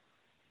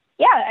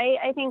 Yeah,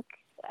 I think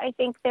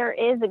there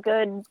is a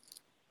good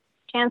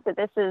chance that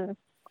this is,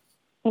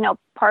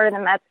 part of the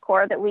Mets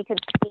core that we could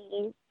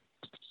see,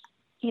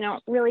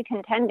 really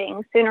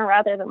contending sooner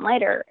rather than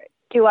later.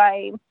 Do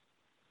I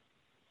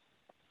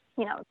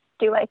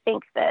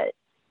think that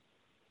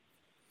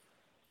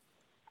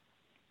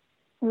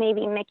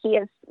maybe Mickey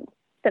is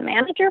the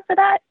manager for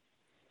that?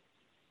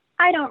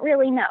 I don't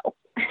really know.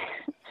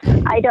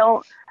 I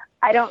don't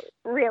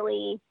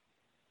really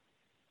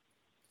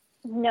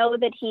know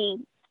that he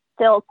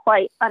still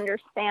quite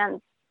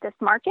understands this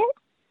market.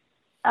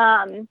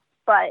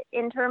 But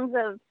in terms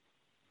of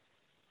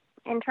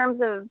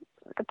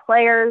the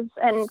players,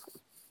 and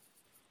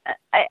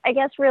I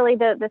guess really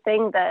the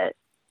thing that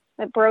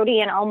Brody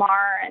and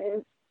Omar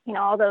and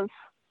all those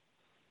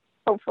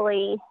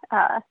hopefully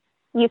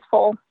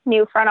useful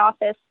new front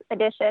office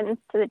additions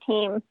to the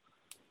team,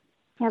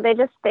 they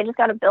just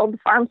got to build the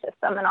farm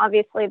system, and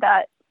obviously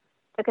that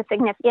took a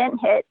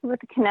significant hit with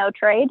the Cano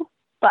trade,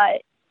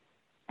 but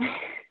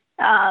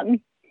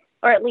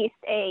or at least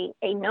a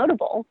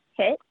notable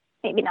hit,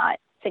 maybe not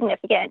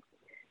significant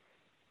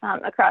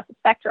across the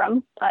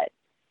spectrum, but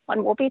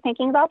one we'll be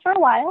thinking about for a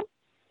while.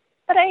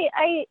 But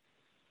I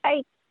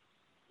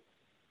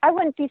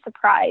wouldn't be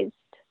surprised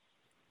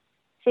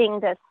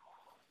seeing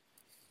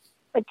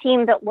a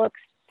team that looks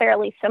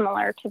fairly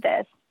similar to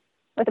this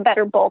with a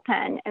better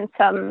bullpen and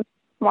some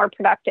more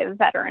productive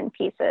veteran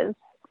pieces,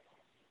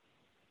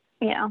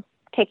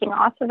 taking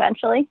off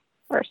eventually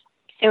or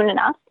soon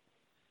enough.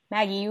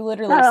 Maggie, you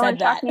literally said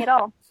that. Shock me at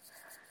all.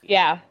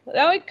 Yeah,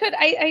 no, it could.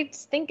 I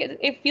think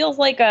it feels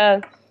like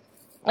a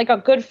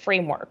good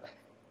framework.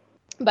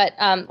 But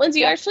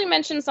Lindsay, you actually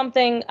mentioned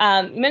something.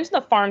 You mentioned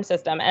the farm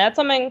system, and that's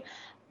something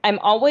I'm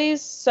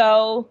always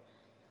so,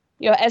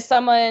 as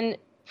someone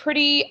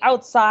pretty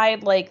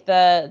outside like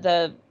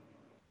the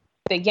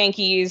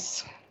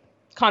Yankees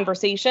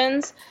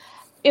conversations.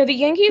 The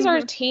Yankees are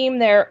a team.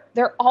 They're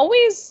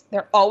always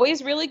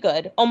really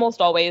good,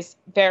 almost always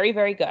very,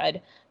 very good.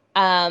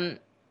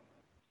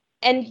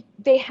 And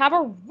they have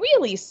a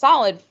really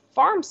solid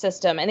farm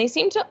system, and they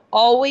seem to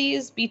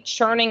always be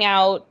churning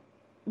out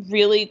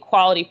really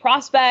quality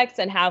prospects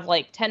and have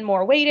like 10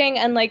 more waiting.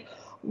 And like,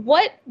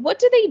 what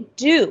do they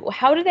do?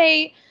 How do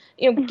they,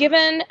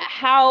 given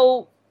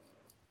how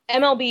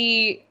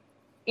MLB,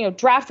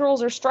 draft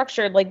rules are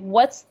structured, like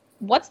what's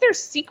their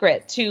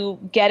secret to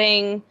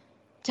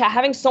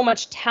having so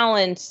much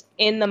talent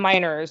in the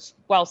minors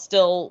while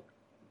still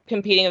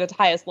competing at the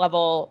highest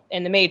level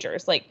in the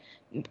majors? Like,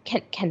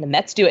 can the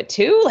Mets do it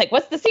too? Like,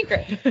 what's the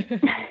secret?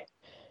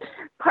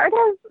 Part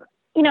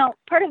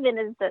of it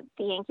is that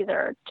the Yankees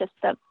are just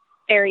a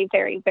very,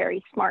 very,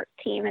 very smart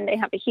team, and they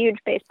have a huge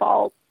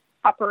baseball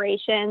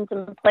operations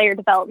and player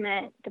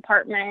development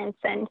departments,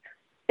 and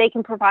they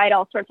can provide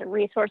all sorts of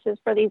resources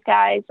for these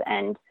guys.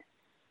 And,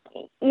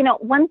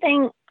 one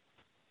thing,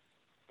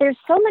 there's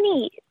so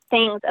many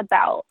things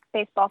about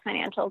baseball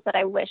financials that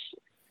I wish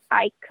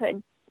I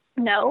could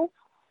know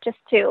just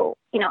to,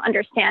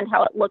 understand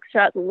how it looks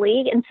throughout the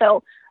league. And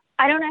so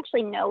I don't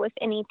actually know if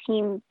any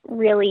team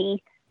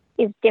really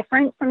is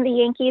different from the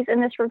Yankees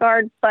in this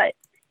regard, but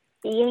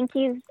the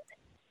Yankees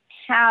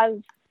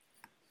have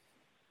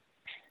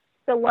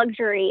the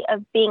luxury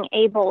of being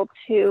able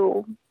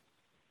to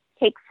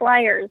take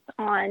flyers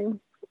on,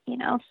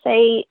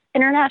 say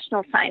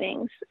international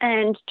signings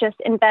and just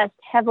invest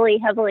heavily,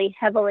 heavily,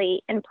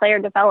 heavily in player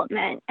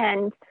development.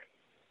 And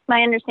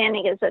my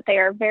understanding is that they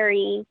are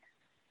very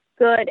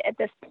good at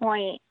this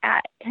point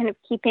at kind of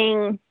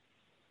keeping,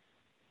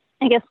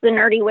 I guess the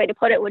nerdy way to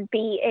put it would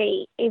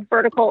be a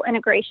vertical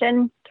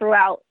integration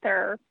throughout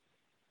their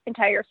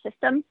entire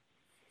system.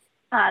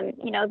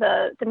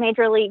 The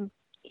major league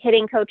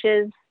hitting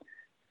coaches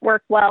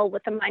work well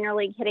with the minor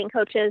league hitting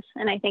coaches,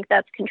 and I think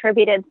that's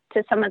contributed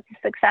to some of the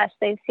success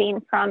they've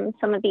seen from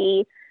some of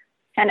the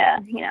kind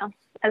of,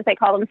 as they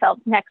call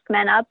themselves, next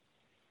men up.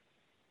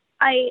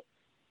 If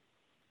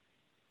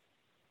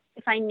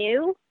I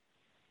knew,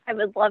 I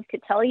would love to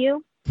tell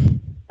you,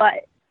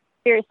 but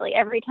seriously,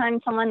 every time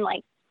someone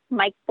like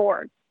Mike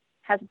Ford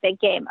has a big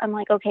game, I'm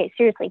like, okay,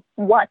 seriously,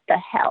 what the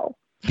hell?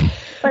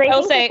 But I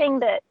think the thing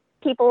that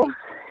people,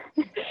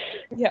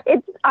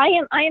 I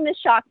am as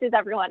shocked as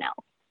everyone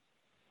else.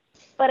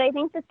 But I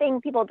think the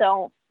thing people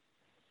don't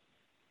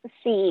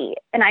see,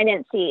 and I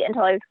didn't see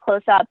until I was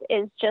close up,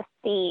 is just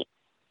the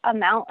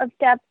amount of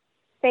depth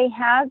they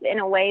have in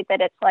a way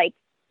that it's like,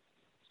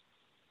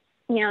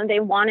 they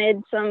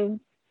wanted some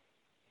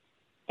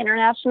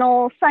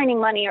international signing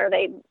money, or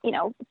they,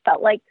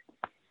 felt like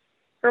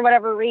for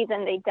whatever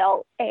reason they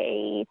dealt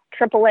a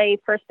AAA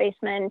first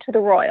baseman to the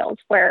Royals,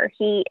 where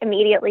he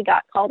immediately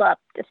got called up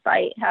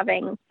despite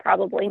having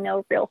probably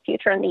no real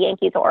future in the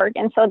Yankees org.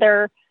 And so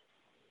they're,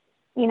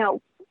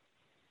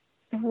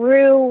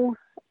 through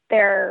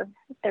their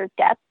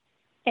depth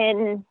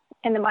in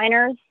the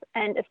minors,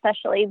 and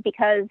especially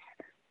because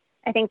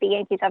I think the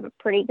Yankees have a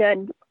pretty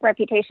good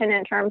reputation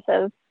in terms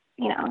of,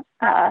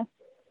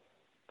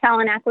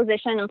 talent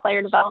acquisition and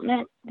player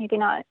development. Maybe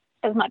not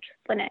as much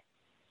when it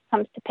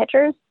comes to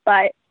pitchers,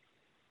 but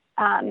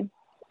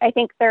I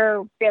think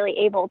they're really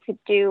able to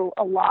do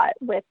a lot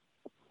with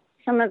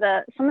some of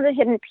the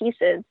hidden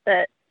pieces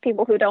that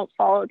people who don't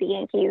follow the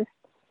Yankees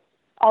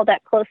all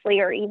that closely,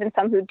 or even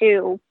some who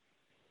do,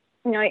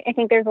 I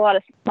think there's a lot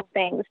of small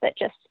things that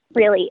just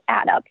really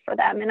add up for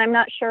them. And I'm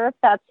not sure if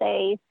that's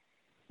a,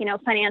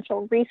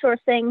 financial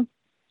resourcing.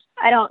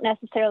 I don't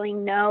necessarily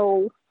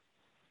know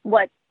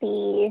what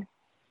the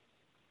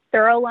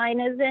thorough line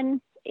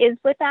is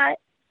with that.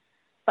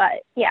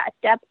 But yeah,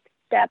 depth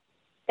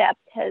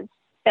has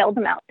bailed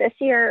them out this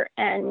year.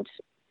 And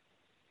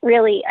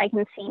really, I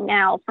can see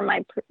now from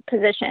my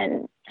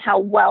position how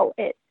well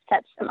it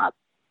sets them up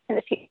in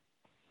the future.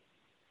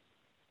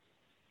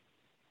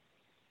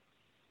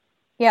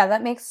 Yeah,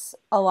 that makes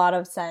a lot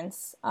of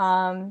sense.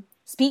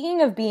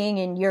 Speaking of being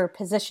in your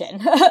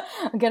position,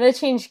 I'm going to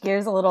change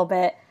gears a little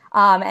bit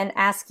and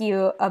ask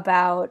you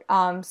about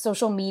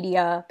social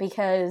media,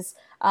 because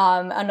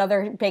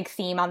another big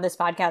theme on this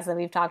podcast that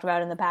we've talked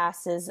about in the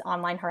past is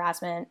online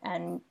harassment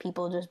and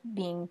people just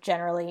being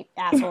generally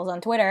assholes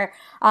on Twitter.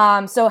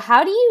 So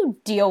how do you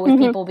deal with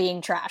people being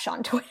trash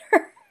on Twitter?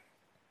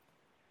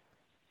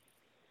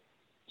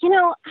 I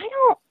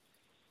don't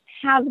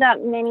have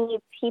that many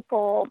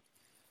people.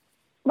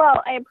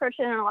 Well, I approach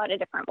it in a lot of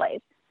different ways.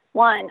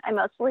 One, I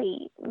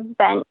mostly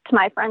vent to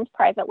my friends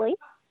privately.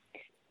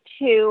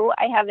 Two,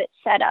 I have it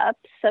set up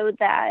so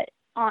that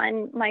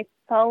on my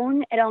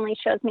phone, it only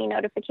shows me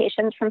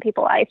notifications from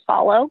people I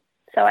follow.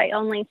 So I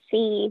only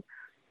see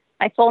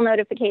my full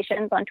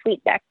notifications on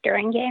TweetDeck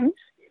during games.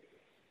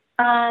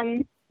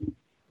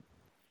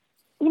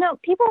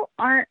 People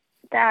aren't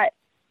that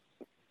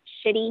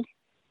shitty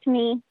to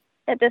me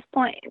at this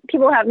point.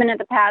 People have been in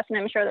the past, and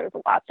I'm sure there's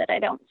a lot that I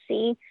don't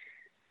see.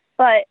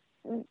 But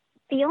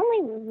the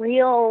only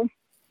real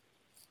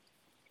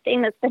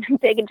thing that's been a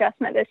big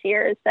adjustment this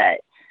year is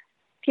that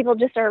people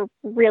just are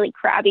really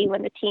crabby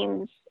when the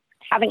team's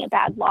having a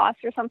bad loss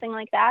or something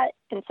like that.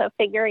 And so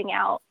figuring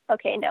out,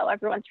 okay, no,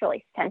 everyone's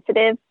really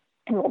sensitive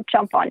and will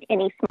jump on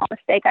any small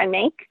mistake I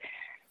make.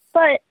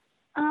 But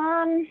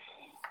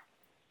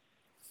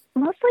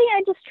mostly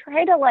I just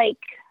try to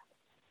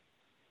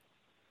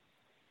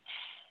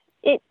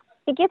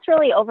it gets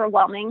really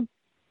overwhelming,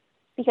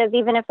 because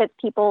even if it's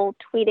people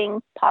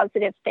tweeting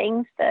positive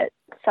things that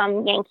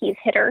some Yankees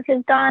hitter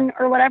has done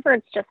or whatever,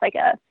 it's just like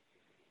a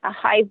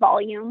high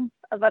volume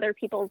of other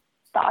people's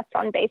thoughts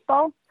on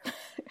baseball.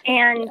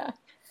 And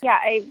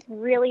I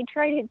really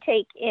try to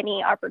take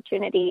any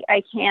opportunity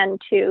I can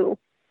to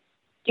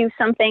do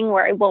something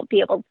where I won't be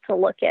able to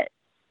look at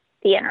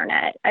the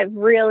internet.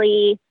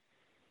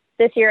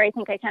 This year, I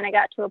think I kind of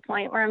got to a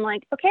point where I'm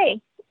like, okay,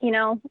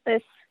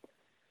 this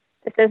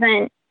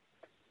isn't,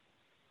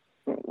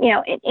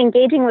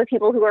 engaging with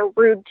people who are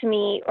rude to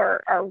me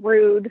or are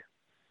rude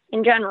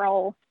in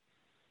general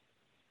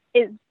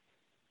is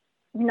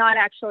not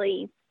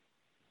actually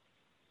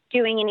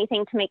doing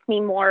anything to make me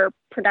more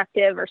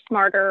productive or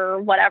smarter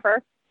or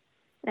whatever.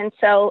 And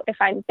so if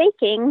I'm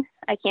baking,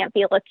 I can't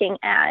be looking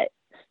at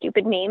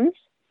stupid memes.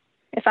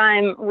 If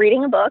I'm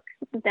reading a book,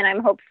 then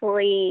I'm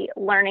hopefully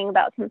learning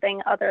about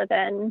something other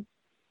than,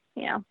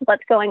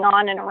 what's going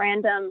on in a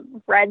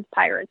random Reds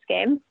Pirates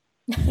game.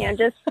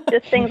 Just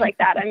things like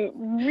that.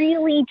 I'm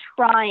really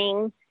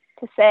trying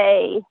to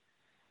say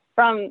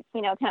from,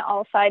 kind of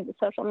all sides of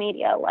social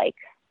media,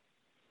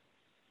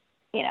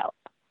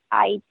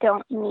 I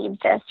don't need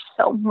this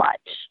so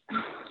much.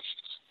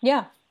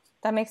 Yeah,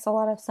 that makes a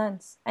lot of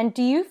sense. And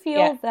do you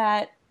feel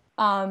that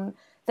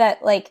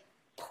that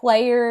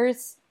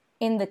players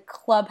in the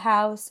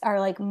clubhouse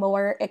are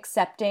more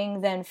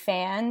accepting than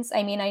fans?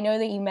 I mean, I know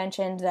that you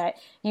mentioned that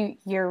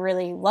you're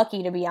really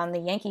lucky to be on the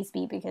Yankees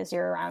beat because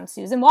you're around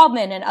Susan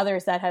Waldman and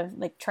others that have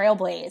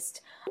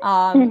trailblazed,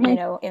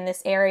 in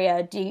this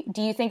area. Do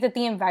you think that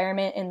the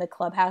environment in the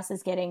clubhouse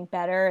is getting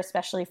better,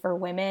 especially for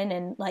women?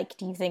 And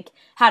do you think,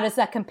 how does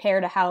that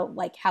compare to how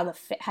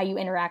you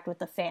interact with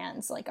the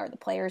fans? Are the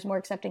players more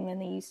accepting than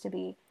they used to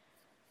be?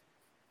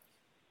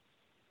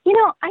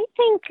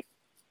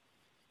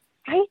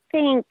 I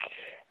think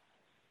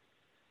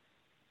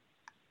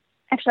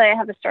actually I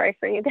have a story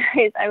for you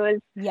guys.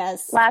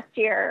 Last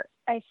year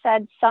I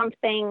said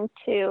something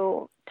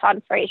to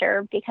Todd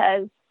Frazier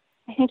because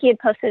I think he had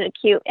posted a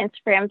cute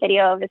Instagram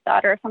video of his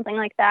daughter or something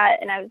like that.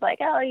 And I was like,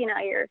 oh,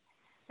 your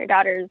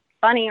daughter's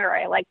funny, or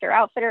I liked her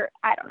outfit, or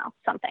I don't know,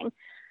 something.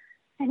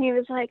 And he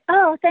was like,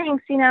 oh,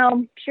 thanks. She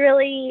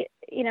really,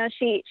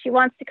 she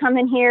wants to come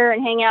in here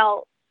and hang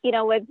out,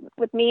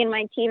 with me and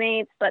my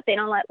teammates, but they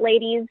don't let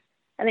ladies.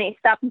 And then he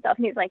stopped himself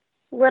and he's like,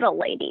 little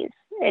ladies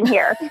in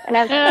here. And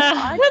I was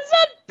like, that's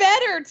not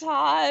better,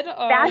 Todd.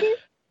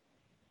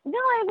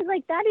 I was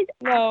like, that is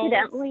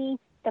accidentally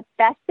the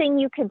best thing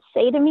you could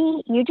say to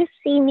me. You just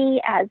see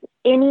me as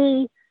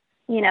any,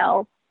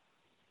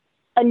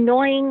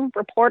 annoying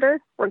reporter,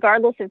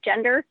 regardless of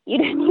gender. You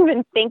didn't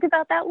even think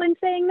about that when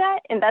saying that.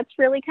 And that's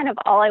really kind of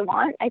all I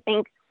want. I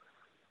think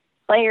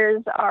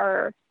players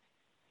are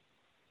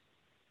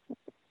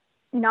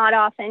not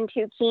often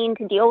too keen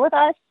to deal with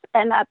us,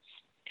 and that's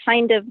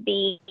kind of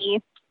the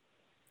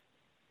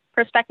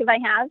perspective I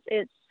have.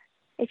 Is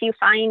if you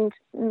find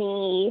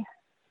me,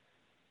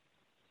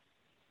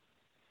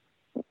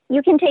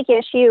 you can take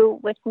issue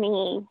with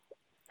me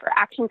for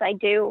actions I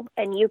do,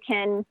 and you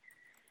can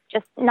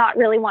just not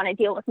really want to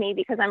deal with me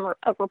because I'm a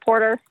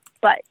reporter,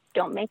 but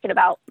don't make it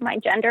about my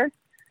gender.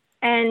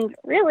 And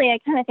really, I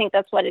kind of think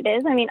that's what it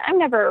is. I mean, I'm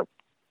never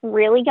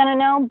really going to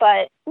know,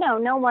 but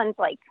no one's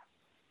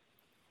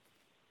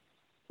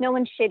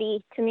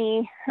shitty to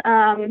me.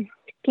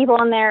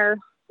 People in there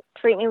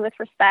treat me with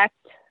respect.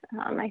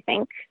 I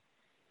think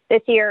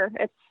this year,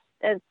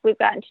 as we've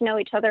gotten to know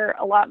each other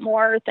a lot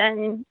more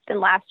than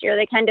last year,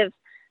 they kind of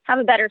have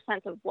a better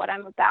sense of what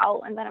I'm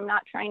about and that I'm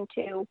not trying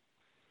to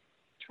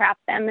trap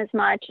them as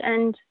much.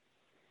 And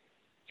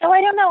so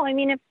I don't know. I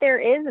mean, if there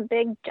is a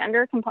big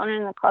gender component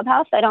in the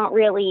clubhouse, I don't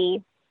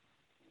really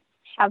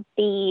have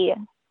the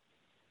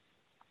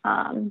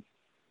have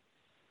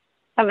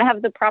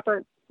the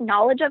proper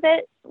knowledge of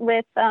it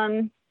with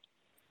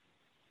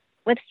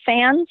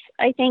fans.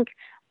 I think,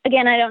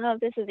 again, I don't know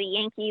if this is a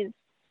Yankees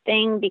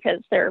thing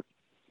because they're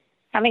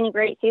having a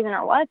great season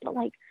or what, but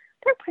like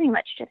they're pretty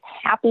much just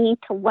happy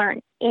to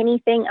learn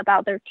anything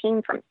about their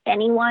team from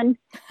anyone.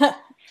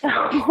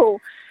 So,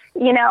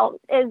 you know,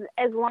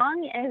 as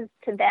long as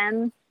to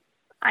them,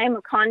 I'm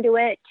a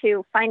conduit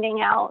to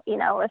finding out, you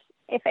know,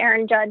 if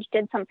Aaron Judge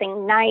did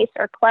something nice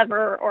or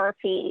clever, or if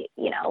he,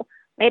 you know,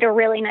 made a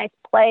really nice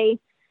play.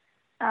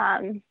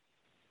 I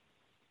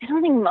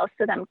don't think most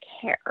of them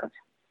care,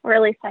 or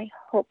at least I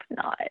hope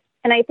not.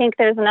 And I think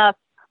there's enough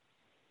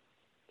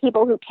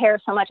people who care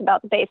so much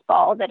about the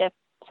baseball that if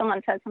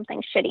someone says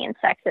something shitty and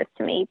sexist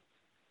to me,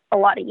 a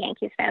lot of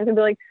Yankees fans would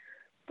be like,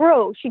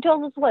 bro, she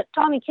told us what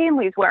Tommy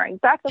Kahnle's wearing.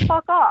 Back the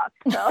fuck off.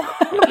 So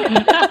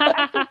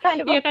that's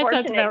kind of a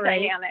fortunate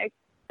dynamic.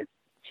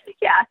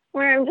 Yeah,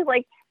 where I'm just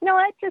like, you know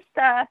what, just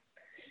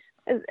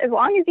as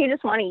long as you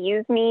just want to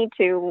use me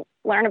to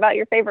learn about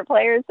your favorite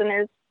players, then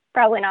there's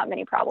probably not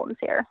many problems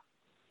here.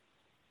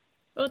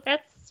 Well,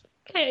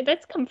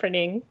 that's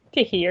comforting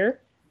to hear.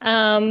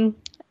 I'm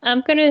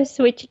going to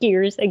switch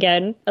gears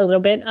again a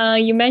little bit.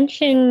 You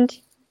mentioned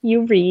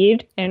you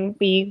read, and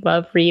we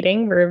love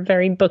reading. We're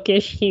very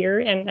bookish here.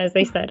 And as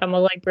I said, I'm a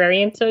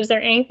librarian. So is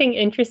there anything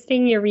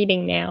interesting you're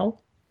reading now?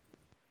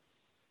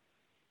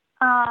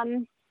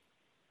 So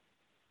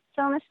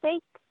a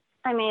mistake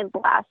I made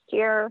last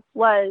year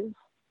was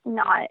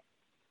not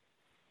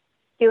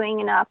doing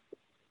enough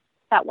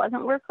that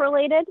wasn't work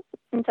related.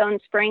 And so in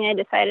spring, I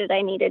decided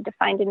I needed to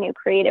find a new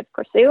creative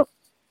pursuit.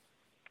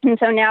 And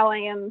so now I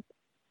am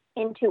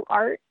into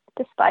art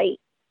despite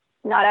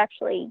not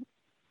actually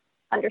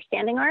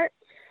understanding art.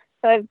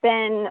 So I've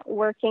been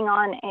working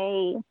on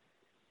a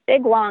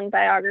big, long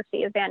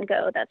biography of Van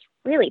Gogh that's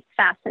really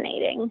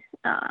fascinating.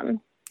 And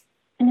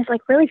it's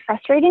like really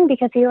frustrating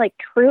because he like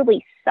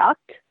truly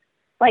sucked.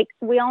 Like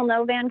we all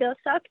know Van Gogh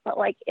sucked, but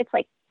like it's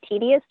like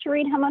tedious to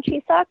read how much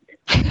he sucked.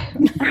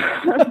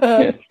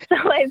 So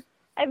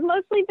I've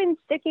mostly been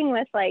sticking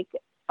with like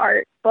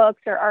art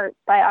books or art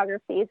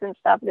biographies and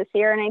stuff this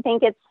year. And I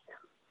think it's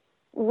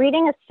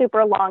reading a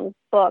super long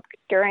book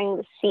during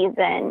the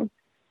season.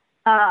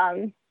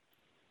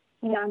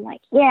 You know, I'm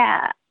like,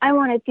 yeah, I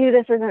want to do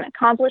this as an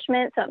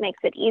accomplishment, so it makes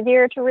it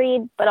easier to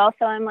read. But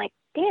also I'm like,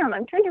 damn,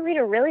 I'm trying to read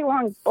a really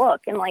long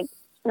book in like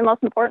the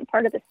most important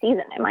part of the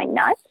season. Am I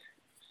nuts?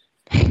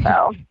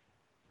 So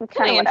it's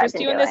Can I interest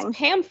you in this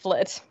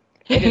pamphlet?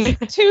 It is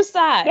 2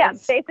 sides. Yeah,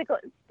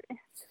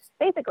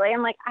 basically,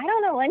 I'm like, I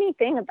don't know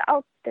anything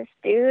about this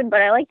dude,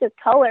 but I like his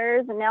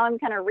colors. And now I'm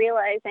kind of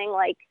realizing,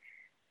 like,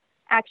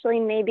 actually,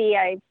 maybe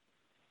I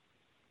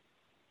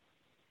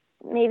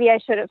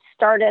should have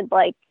started,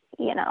 like,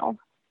 you know,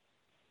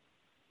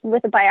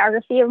 with a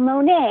biography of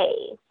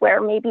Monet,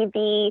 where maybe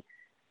the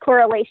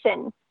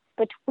correlation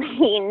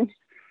between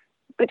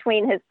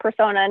his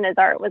persona and his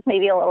art was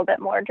maybe a little bit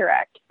more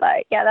direct.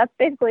 But yeah, that's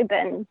basically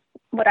been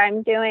what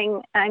I'm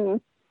doing.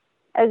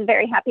 I was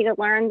very happy to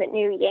learn that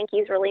new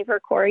Yankees reliever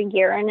Corey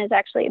Guerin is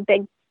actually a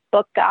big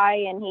book guy,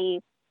 and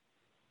he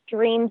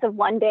dreams of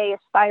one day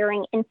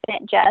aspiring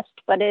infinite jest,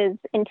 but is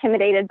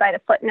intimidated by the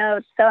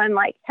footnotes. So I'm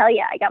like, hell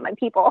yeah, I got my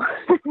people.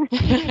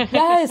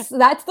 Yes,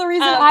 that's the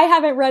reason I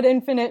haven't read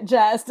Infinite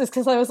Jest, is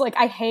because I was like,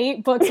 I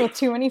hate books with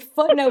too many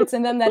footnotes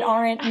in them that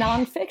aren't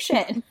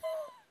nonfiction.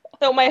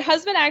 So my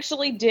husband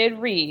actually did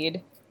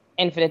read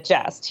Infinite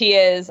Jest. He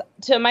is,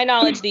 to my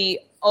knowledge, the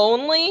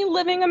only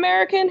living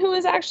American who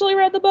has actually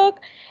read the book.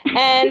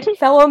 And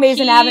fellow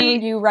Amazing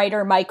Avenue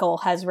writer Michael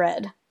has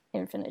read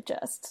Infinite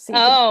Jest.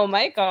 Oh,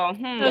 Michael.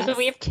 So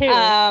we have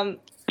 2.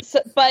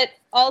 But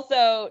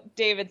also,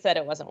 David said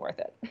it wasn't worth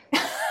it.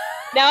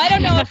 Now, I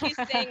don't know if he's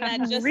saying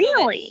that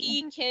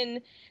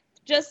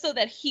just so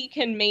that he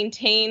can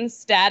maintain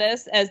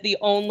status as the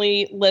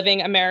only living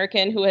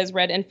American who has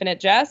read Infinite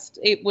Jest.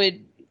 It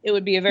would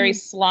be a very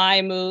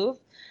sly move.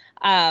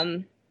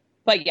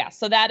 But yeah,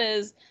 so that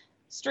is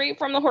straight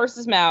from the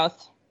horse's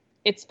mouth.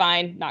 It's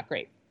fine, not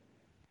great.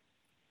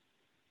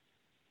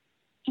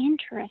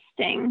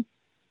 interesting.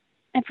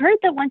 I've heard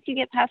that once you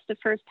get past the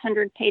first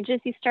 100 pages,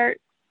 you start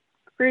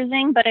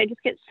cruising, but I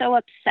just get so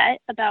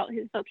upset about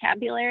his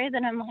vocabulary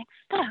that I'm like,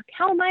 fuck,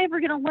 how am I ever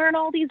going to learn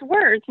all these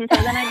words? And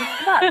so then I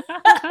just stop.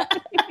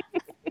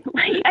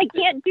 Like, I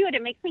can't do it.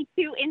 It makes me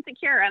too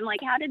insecure. I'm like,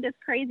 how did this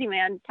crazy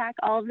man pack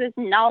all of this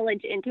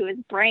knowledge into his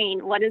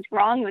brain? What is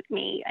wrong with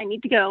me? I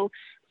need to go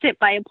sit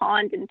by a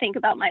pond and think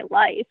about my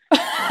life,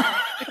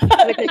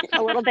 which is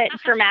a little bit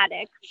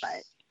dramatic,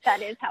 but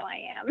that is how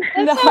I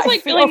am. That sounds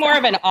like really more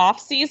of an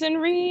off-season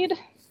read.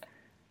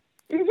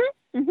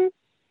 Mm-hmm.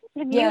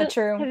 Mm-hmm.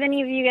 True. Have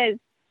any of you guys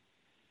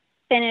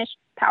finished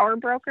Power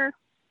Broker?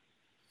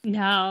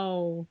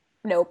 No.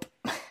 Nope.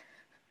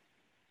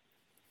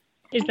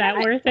 Is that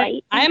worth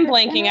it? I am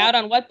blanking out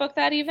on what book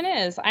that even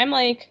is. I'm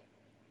like,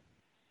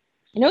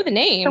 I know the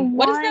name.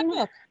 What is that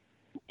book?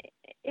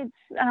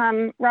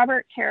 It's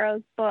Robert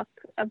Caro's book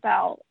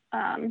about,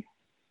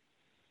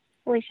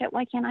 holy shit,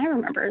 why can't I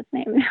remember his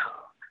name now?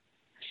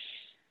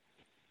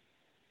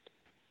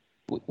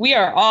 We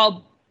are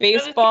all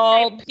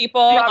baseball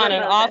people on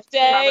an off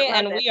day,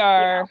 and we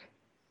are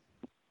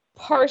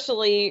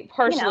partially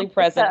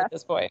present at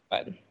this point.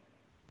 But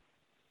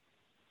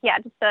yeah,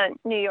 just a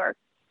New York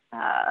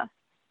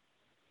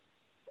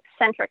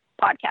centric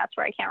podcast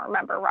where I can't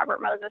remember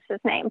Robert Moses'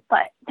 name.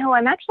 But no,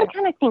 I'm actually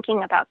kind of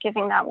thinking about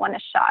giving that one a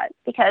shot,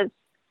 because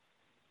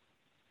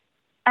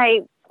I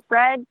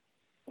read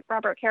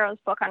Robert Caro's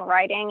book on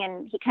writing,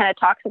 and he kind of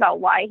talks about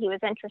why he was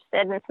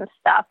interested in some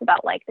stuff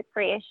about like the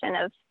creation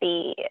of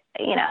the,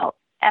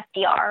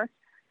 FDR.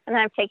 And then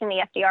I've taken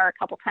the FDR a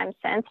couple times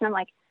since, and I'm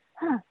like,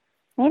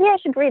 maybe I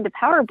should read The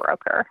Power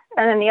Broker.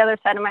 And then the other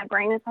side of my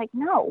brain is like,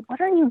 no,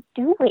 what are you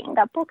doing?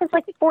 That book is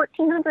like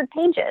 1,400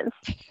 pages.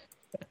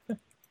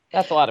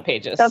 That's a lot of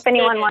pages. So if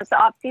anyone wants to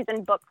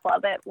off-season book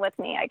club it with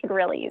me, I could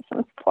really use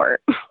some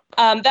support.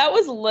 That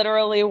was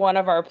literally one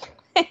of our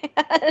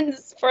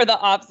plans for the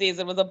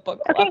off-season, was a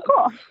book club. Okay,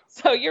 cool.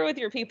 So you're with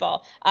your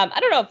people. I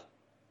don't know if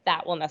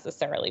that will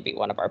necessarily be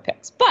one of our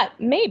picks, but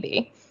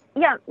maybe.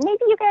 Yeah,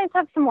 maybe you guys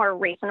have some more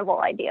reasonable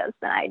ideas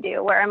than I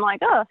do, where I'm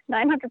like,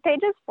 900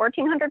 pages,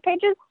 1,400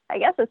 pages? I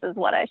guess this is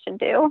what I should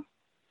do.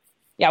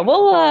 Yeah,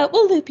 we'll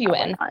loop you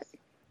in.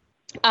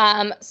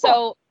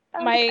 So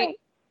cool.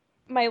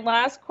 My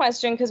last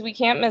question, because we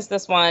can't miss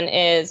this one,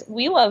 is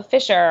we love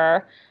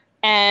Fisher,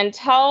 and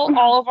tell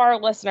all of our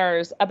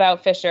listeners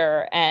about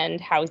Fisher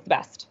and how he's the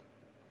best.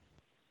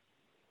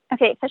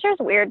 Okay, Fisher's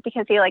weird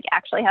because he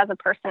actually has a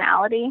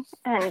personality,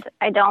 and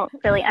I don't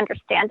really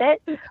understand it.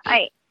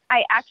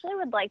 I actually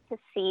would like to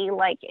see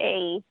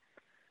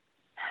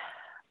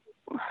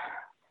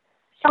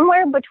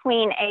somewhere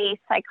between a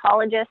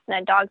psychologist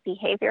and a dog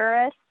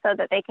behaviorist, so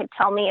that they could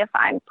tell me if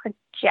I'm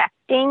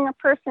projecting a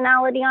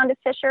personality onto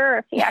Fisher or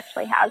if he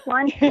actually has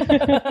one.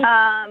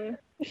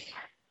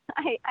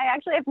 I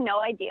actually have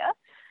no idea,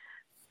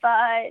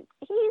 but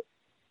he's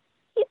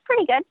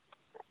pretty good.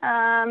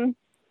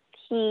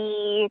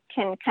 He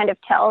can kind of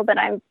tell that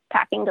I'm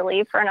packing to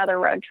leave for another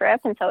road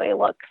trip, and so he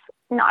looks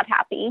not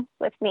happy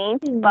with me.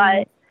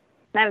 But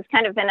I was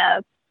kind of in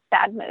a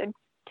bad mood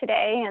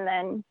today, and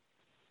then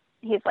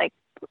he's like,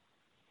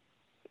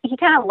 he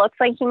kind of looks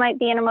like he might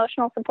be an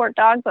emotional support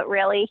dog, but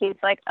really he's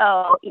like,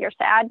 oh, you're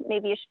sad?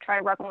 Maybe you should try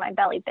rubbing my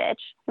belly, bitch.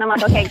 And I'm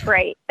like, okay,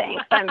 great,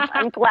 thanks.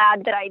 I'm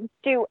glad that I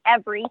do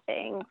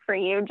everything for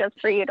you,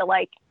 just for you to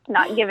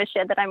not give a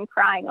shit that I'm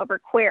crying over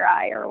Queer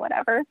Eye or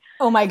whatever.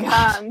 Oh my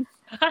God.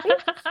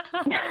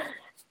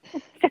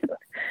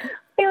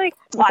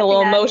 It's a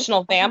little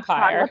emotional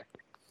vampire.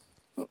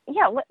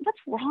 Yeah, what's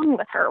wrong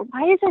with her?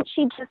 Why isn't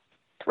she just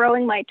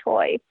throwing my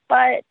toy?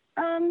 But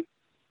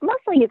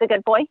mostly he's a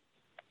good boy.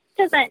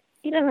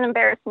 He doesn't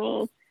embarrass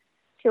me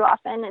too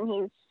often, and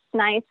he's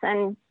nice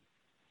and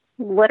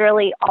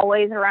literally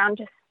always around,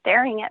 just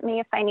staring at me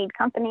if I need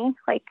company.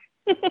 Like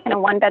in a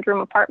 1-bedroom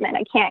apartment,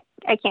 I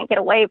can't get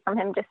away from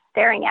him just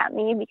staring at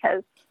me,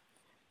 because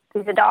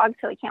he's a dog,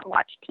 so he can't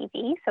watch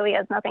TV, so he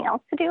has nothing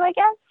else to do, I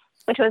guess,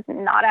 which was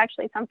not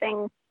actually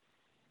something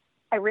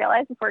I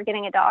realized before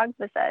getting a dog,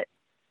 was that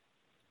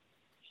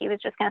he was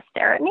just going to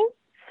stare at me.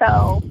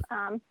 So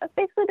that's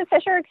basically the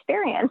Fisher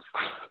experience.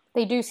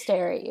 They do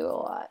stare at you a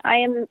lot. I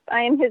am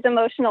his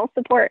emotional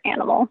support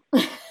animal.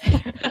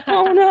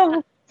 Oh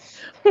no.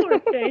 Poor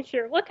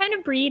Fisher. What kind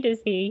of breed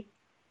is he?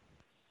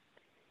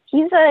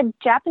 He's a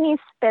Japanese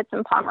Spitz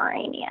and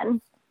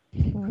Pomeranian.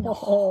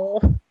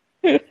 Oh.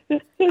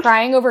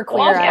 Crying over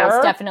Queer Eye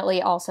is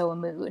definitely also a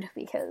mood,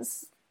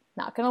 because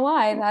not gonna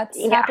lie,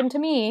 that's happened to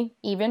me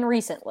even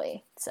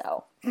recently.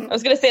 So I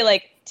was gonna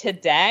say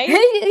today.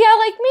 Yeah,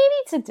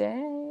 maybe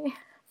today.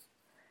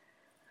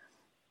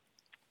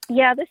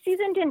 Yeah, this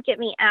season didn't get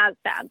me as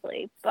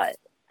badly, but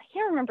I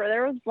can't remember.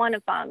 There was one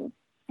of them.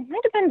 It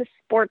might have been the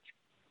sports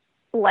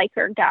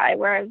liker guy,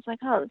 where I was like,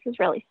 oh, this is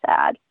really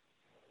sad.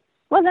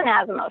 Wasn't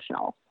as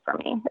emotional for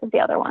me as the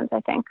other ones,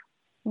 I think.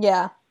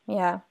 Yeah.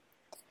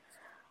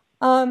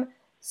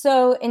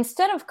 So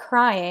instead of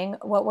crying,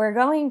 what we're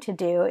going to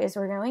do is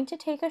we're going to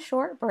take a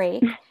short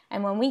break,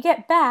 and when we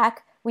get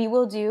back, we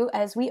will do,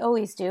 as we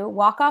always do,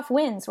 walk-off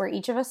wins, where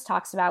each of us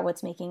talks about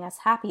what's making us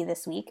happy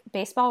this week,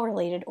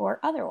 baseball-related or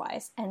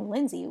otherwise. And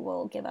Lindsay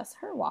will give us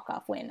her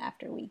walk-off win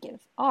after we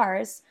give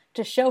ours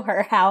to show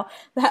her how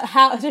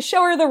to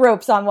show her the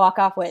ropes on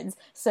walk-off wins.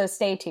 So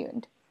stay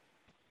tuned.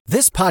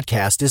 This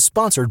podcast is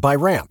sponsored by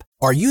Ramp.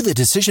 Are you the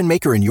decision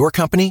maker in your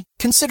company?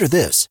 Consider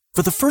this.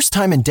 For the first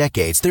time in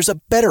decades, there's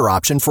a better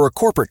option for a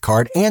corporate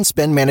card and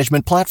spend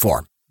management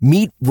platform.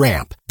 Meet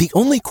Ramp, the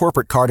only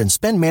corporate card and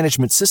spend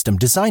management system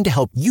designed to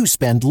help you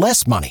spend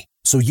less money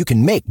so you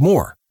can make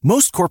more.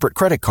 Most corporate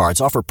credit cards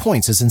offer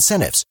points as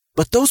incentives,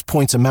 but those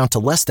points amount to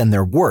less than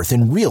their worth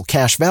in real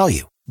cash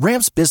value.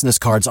 Ramp's business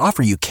cards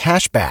offer you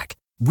cash back,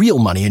 real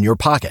money in your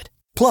pocket.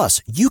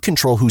 Plus, you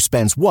control who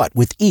spends what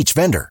with each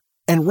vendor.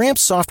 And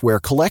Ramp's software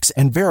collects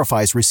and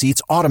verifies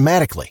receipts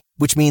automatically,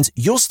 which means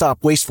you'll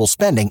stop wasteful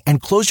spending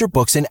and close your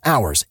books in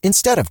hours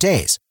instead of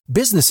days.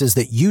 Businesses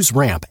that use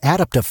Ramp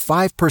add up to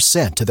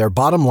 5% to their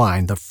bottom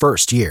line the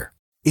first year.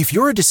 If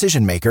you're a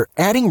decision maker,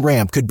 adding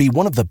Ramp could be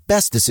one of the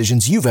best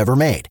decisions you've ever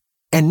made.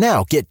 And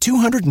now get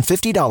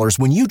 $250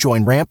 when you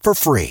join Ramp for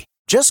free.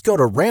 Just go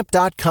to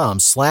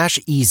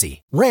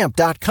ramp.com/easy.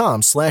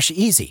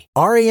 Ramp.com/easy.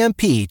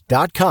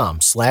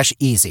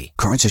 RAMP.com/easy.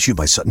 Cards issued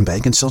by Sutton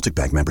Bank and Celtic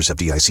Bank, members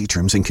FDIC.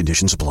 Terms and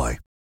conditions apply.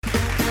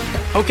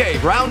 Okay,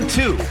 round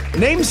two.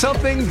 Name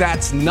something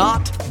that's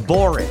not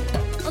boring.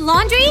 A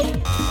laundry?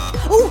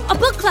 Ooh, a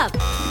book club.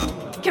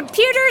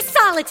 Computer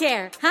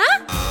solitaire,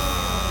 huh?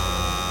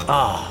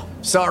 Ah,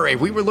 sorry,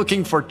 we were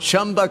looking for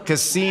Chumba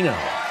Casino.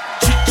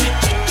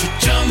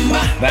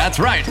 That's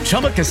right,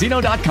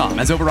 ChumbaCasino.com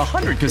has over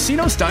 100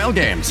 casino-style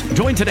games.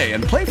 Join today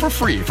and play for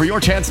free for your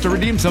chance to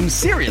redeem some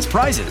serious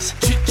prizes.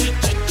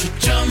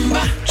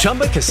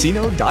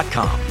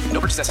 ChumbaCasino.com.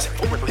 No purchase necessary.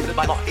 Void where prohibited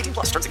by law. 18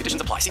 plus. Terms and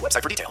conditions apply. See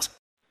website for details.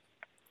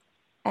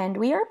 And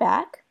we are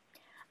back.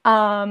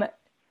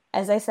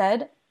 As I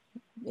said,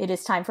 it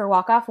is time for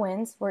walk-off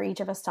wins, where each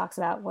of us talks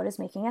about what is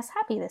making us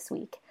happy this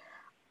week.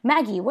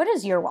 Maggie, what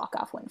is your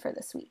walk-off win for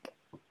this week?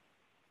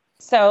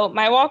 So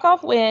my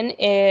walk-off win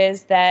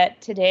is that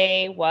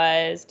today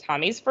was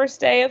Tommy's first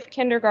day of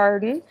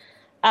kindergarten.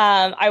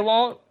 I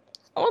won't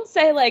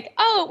say like,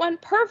 oh, it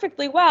went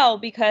perfectly well,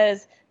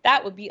 because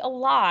that would be a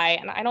lie,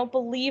 and I don't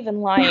believe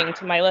in lying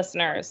to my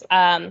listeners.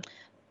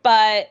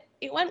 But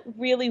it went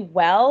really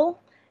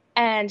well,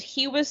 and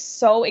he was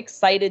so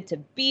excited to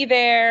be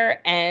there,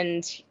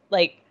 and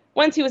like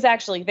once he was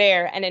actually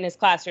there and in his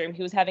classroom,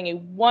 he was having a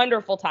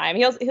wonderful time.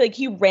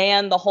 He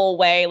ran the whole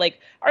way. Like,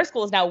 our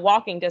school is now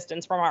walking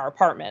distance from our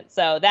apartment,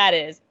 so that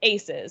is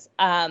aces.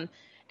 And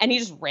he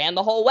just ran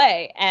the whole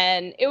way,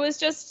 and it was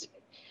just,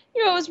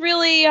 it was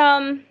really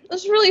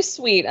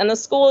sweet. And the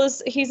school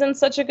he's in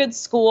such a good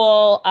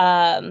school,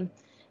 and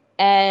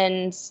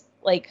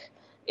like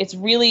it's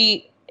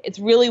really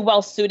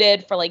well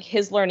suited for like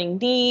his learning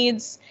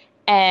needs.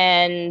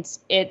 And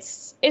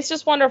it's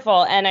just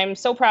wonderful, and I'm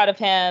so proud of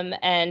him.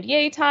 And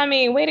yay,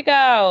 Tommy, way to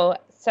go!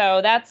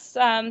 So that's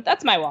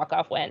my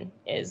walk-off win.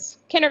 Is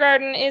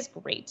kindergarten is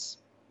great.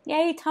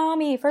 Yay,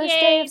 Tommy! First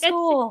day of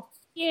school.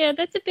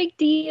 That's a big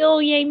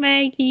deal. Yay,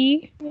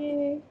 Maggie.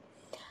 Yay.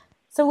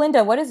 So,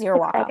 Linda, what is your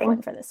walk-off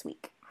win for this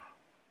week?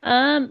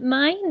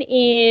 Mine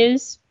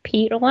is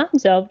Pete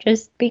Alonso,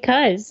 just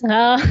because.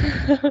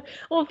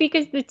 Well,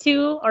 because the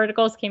two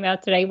articles came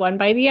out today, one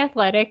by The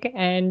Athletic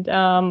and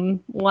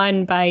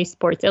one by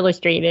Sports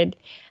Illustrated.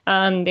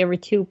 There were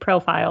two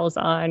profiles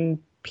on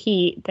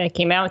Pete that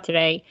came out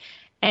today,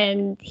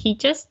 and he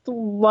just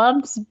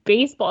loves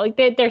baseball.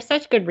 Like, they're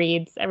such good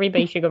reads.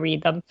 Everybody should go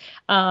read them.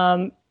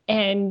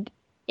 And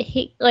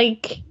he,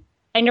 like,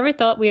 I never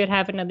thought we would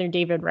have another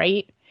David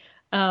Wright.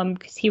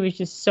 Because he was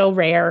just so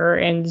rare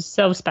and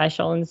so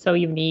special and so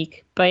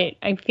unique. But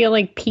I feel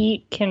like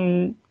Pete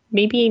can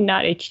maybe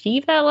not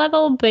achieve that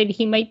level, but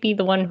he might be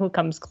the one who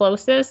comes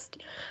closest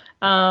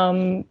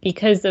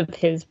because of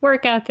his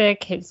work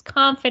ethic, his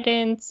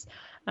confidence,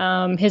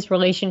 his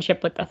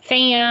relationship with the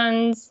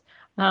fans.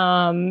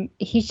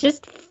 He's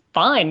just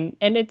fun.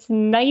 And it's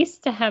nice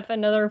to have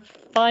another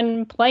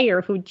fun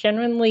player who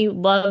genuinely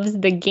loves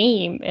the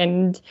game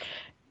and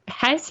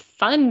has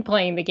fun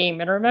playing the game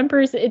and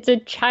remembers it's a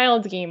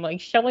child's game,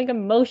 like showing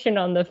emotion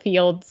on the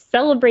field,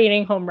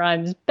 celebrating home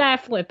runs,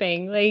 bat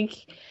flipping.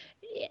 Like,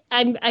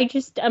 I'm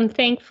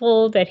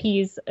thankful that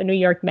he's a New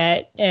York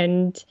Met,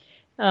 and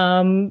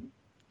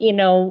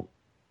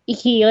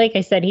he, like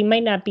I said, he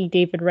might not be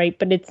David Wright,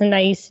 but it's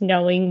nice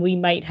knowing we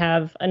might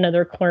have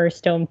another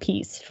cornerstone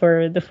piece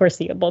for the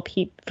foreseeable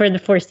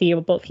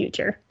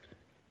future.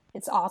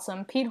 It's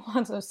awesome. Pete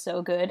Alonso's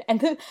so good.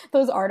 And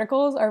those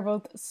articles are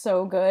both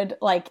so good.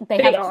 Like,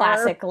 they have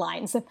classic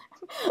lines.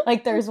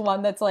 Like, there's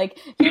one that's like,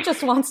 he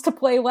just wants to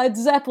play Led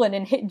Zeppelin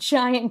and hit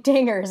giant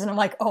dingers. And I'm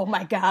like, oh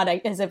my God,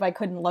 as if I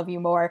couldn't love you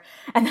more.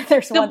 And then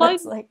there's one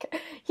that's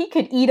like, he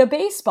could eat a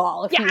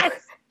baseball.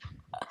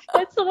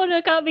 That's the one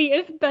that got me.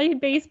 If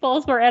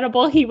baseballs were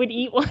edible, he would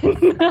eat one.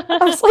 I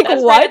was like,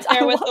 That's what? right up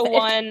there with the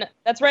one.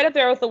 That's right up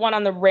there with the one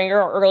on the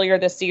Ringer earlier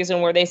this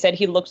season, where they said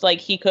he looked like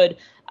he could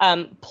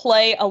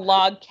play a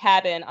log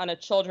cabin on a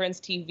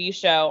children's TV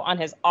show on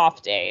his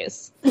off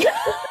days.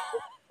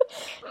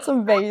 It's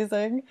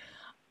amazing.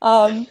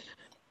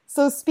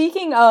 So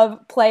speaking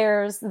of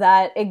players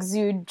that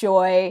exude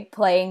joy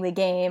playing the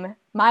game,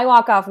 my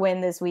walk-off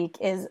win this week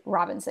is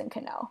Robinson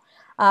Cano.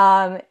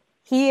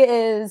 He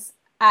is...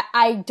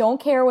 I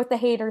don't care what the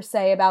haters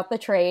say about the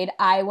trade.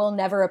 I will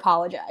never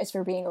apologize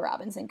for being a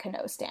Robinson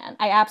Cano stan.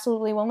 I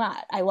absolutely will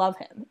not. I love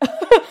him.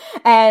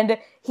 And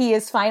he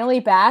is finally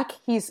back.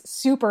 He's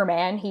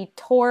Superman. He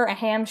tore a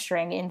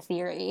hamstring in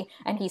theory,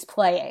 and he's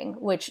playing,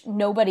 which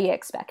nobody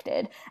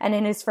expected. And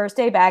in his first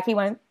day back, he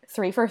went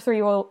 3 for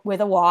 3 with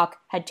a walk,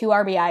 had 2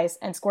 RBIs,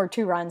 and scored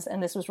 2 runs.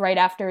 And this was right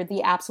after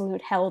the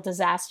absolute hell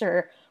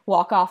disaster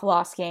walk-off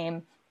loss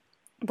game.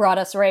 Brought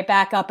us right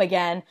back up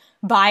again,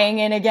 buying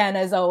in again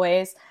as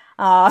always,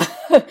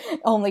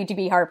 only to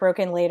be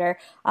heartbroken later.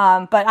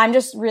 But I'm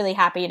just really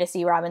happy to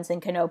see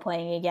Robinson Cano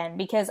playing again,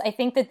 because I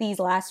think that these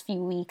last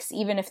few weeks,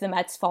 even if the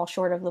Mets fall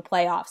short of the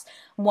playoffs,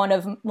 one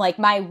of like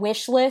my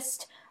wish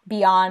list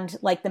beyond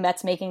like the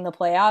Mets making the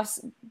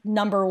playoffs,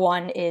 number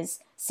 1 is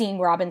seeing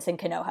Robinson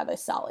Cano have a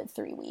solid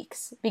 3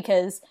 weeks,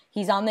 because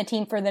he's on the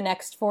team for the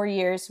next 4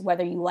 years,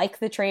 whether you like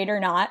the trade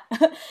or not.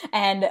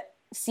 And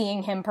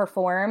seeing him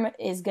perform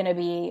is going to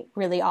be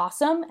really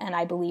awesome, and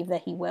I believe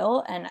that he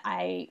will, and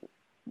I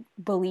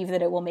believe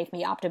that it will make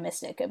me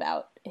optimistic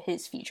about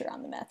his future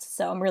on the Mets.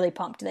 So I'm really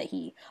pumped that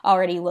he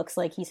already looks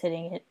like he's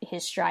hitting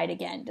his stride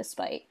again,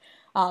 despite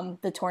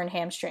the torn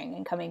hamstring,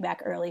 and coming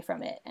back early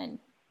from it and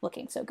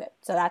looking so good.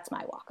 So that's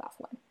my walk-off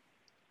win.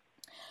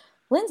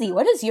 Lindsay,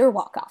 what is your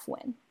walk-off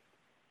win?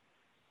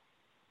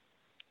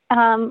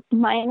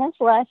 Mine is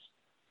less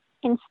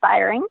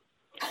inspiring,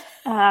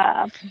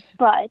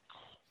 but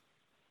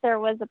there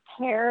was a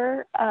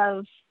pair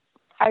of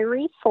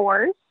Kyrie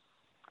 4s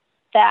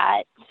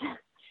that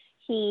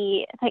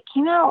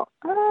came out,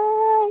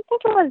 I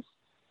think it was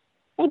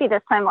maybe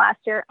this time last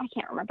year. I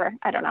can't remember.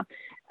 I don't know.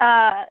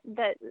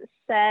 That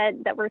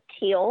said that were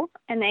teal,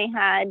 and they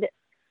had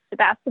the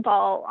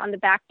basketball on the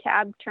back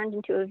tab turned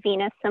into a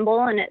Venus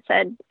symbol, and it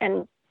said,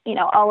 and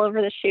all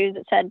over the shoes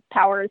it said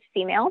 "Power is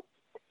female."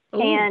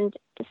 Ooh. And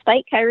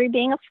despite Kyrie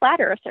being a flat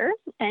earther,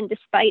 and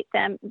despite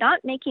them not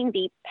making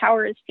the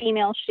Power is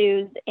female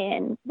shoes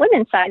in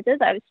women's sizes,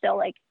 I was still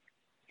like,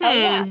 oh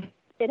yeah,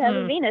 it has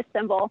a Venus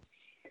symbol.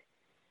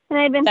 And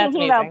I had been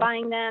thinking about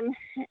buying them,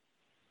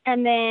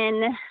 and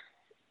then,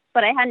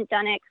 but I hadn't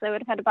done it because I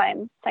would have had to buy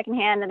them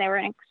secondhand, and they were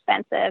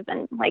inexpensive.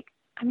 And like,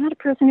 I'm not a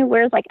person who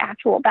wears like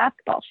actual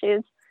basketball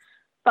shoes.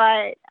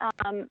 But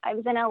I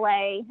was in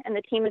LA, and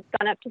the team had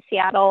gone up to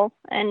Seattle,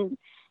 and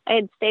I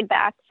had stayed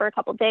back for a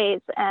couple of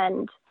days,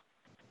 and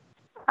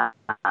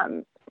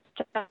John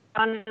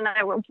and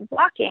I were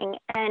walking,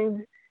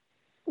 and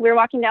we were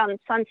walking down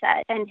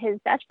Sunset, and his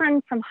best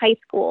friend from high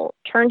school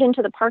turned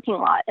into the parking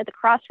lot at the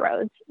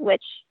Crossroads,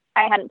 which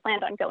I hadn't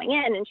planned on going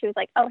in, and she was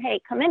like, oh, hey,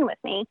 come in with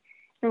me.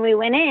 And we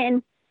went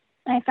in,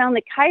 and I found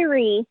the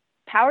Kyrie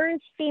Power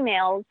is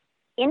Females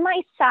in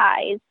my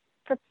size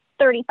for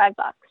 $35.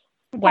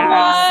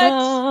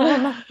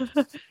 Wow.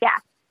 Yeah.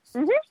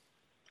 Mm-hmm.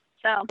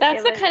 So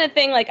that's the kind of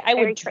thing like I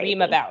would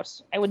dream about.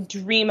 I would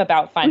dream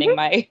about finding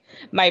my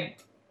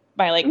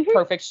like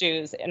perfect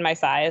shoes in my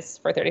size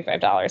for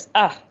 $35.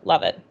 Ah,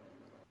 love it.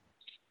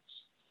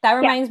 That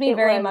reminds me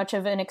very much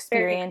of an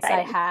experience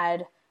I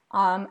had.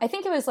 I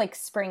think it was like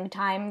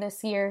springtime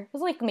this year. It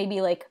was like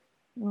maybe like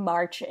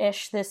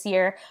March-ish this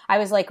year. I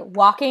was like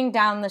walking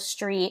down the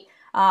street.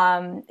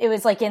 It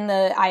was like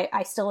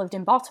I still lived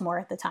in Baltimore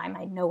at the time.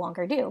 I no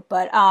longer do,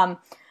 but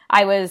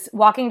I was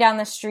walking down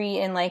the street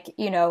in like,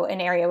 an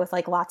area with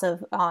like lots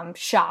of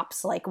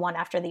shops, like one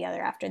after the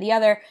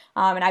other.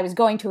 And I was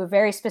going to a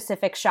very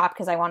specific shop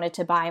because I wanted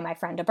to buy my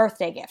friend a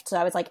birthday gift. So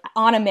I was like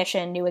on a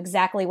mission, knew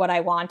exactly what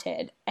I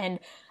wanted. And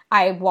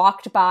I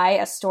walked by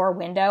a store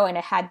window, and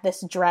it had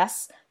this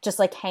dress just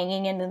like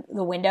hanging in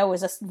the window. It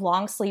was a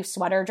long sleeve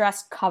sweater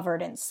dress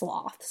covered in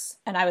sloths.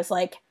 And I was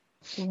like,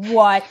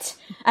 what?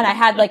 And I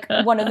had like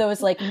one of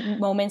those like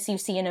moments you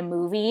see in a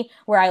movie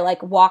where I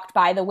like walked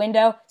by the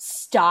window,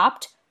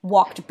 stopped,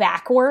 walked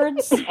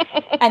backwards,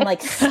 and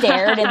like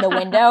stared in the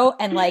window,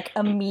 and like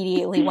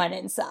immediately went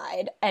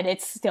inside. And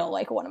it's still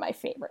like one of my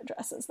favorite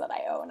dresses that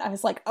I own. I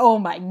was like, oh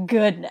my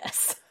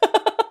goodness.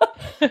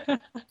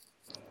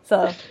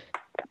 So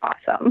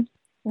awesome.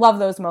 Love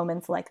those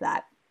moments like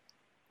that.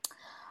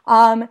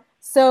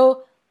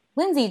 So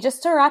Lindsay,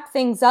 just to wrap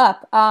things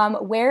up,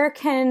 where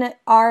can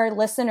our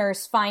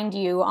listeners find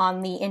you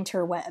on the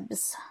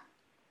interwebs?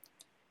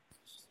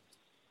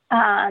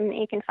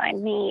 You can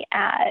find me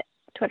at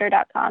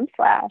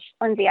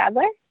twitter.com/Lindsay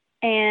Adler.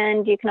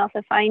 And you can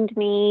also find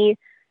me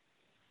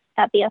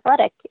at The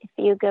Athletic. If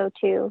you go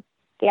to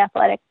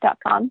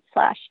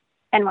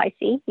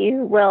theathletic.com/NYC,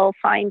 you will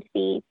find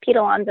the Pete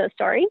Alonso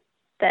story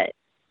that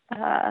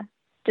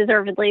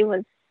deservedly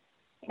was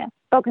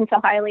spoken so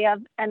highly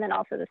of, and then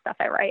also the stuff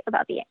I write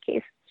about the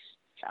Yankees.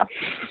 So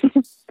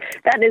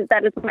that is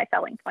my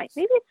selling point.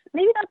 Maybe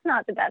that's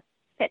not the best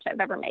pitch I've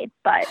ever made,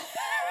 but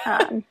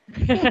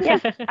yeah,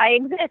 I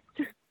exist.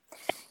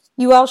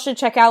 You all should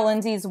check out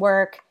Lindsay's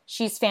work.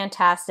 She's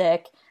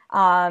fantastic.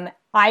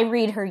 I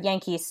read her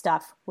Yankees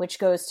stuff, which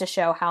goes to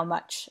show how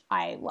much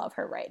I love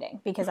her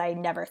writing, because I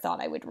never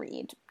thought I would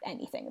read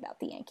anything about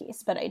the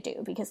Yankees, but I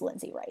do because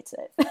Lindsay writes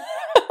it.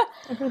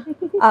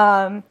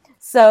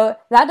 So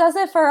that does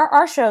it for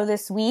our show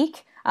this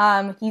week.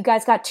 You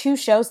guys got 2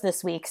 shows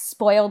this week.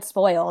 Spoiled.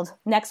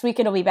 Next week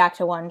it'll be back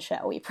to 1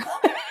 show, we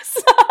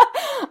promise.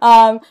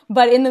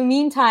 But in the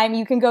meantime,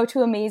 you can go to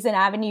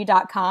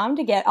AmazingAvenue.com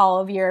to get all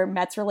of your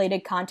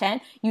Mets-related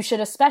content. You should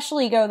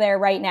especially go there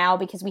right now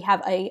because we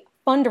have a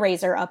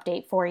fundraiser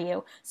update for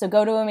you. So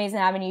go to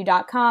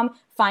AmazingAvenue.com,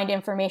 find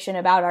information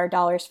about our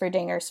Dollars for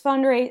Dingers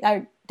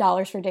fundraiser,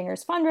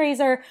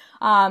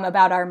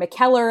 about our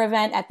McKellar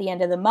event at the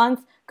end of the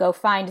month. Go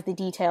find the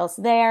details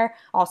there.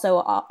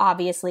 Also,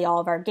 obviously, all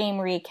of our game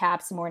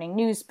recaps, morning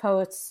news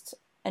posts,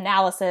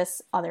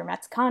 analysis, other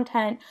Mets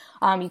content.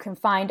 You can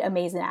find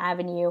Amazing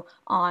Avenue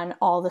on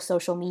all the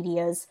social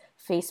medias,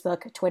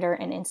 Facebook, Twitter,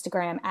 and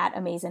Instagram at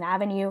Amazing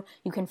Avenue.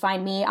 You can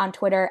find me on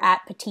Twitter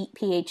at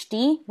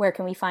PetitePhD. Where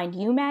can we find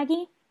you,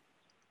 Maggie?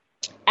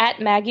 At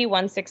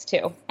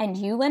Maggie162. And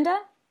you, Linda?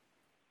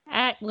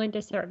 At Linda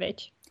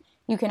Servige.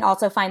 You can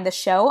also find the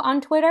show on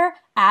Twitter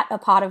at A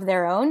Pod of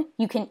Their Own.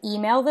 You can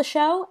email the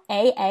show,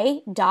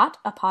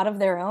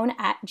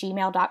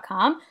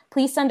 aa.apodoftheirown@gmail.com.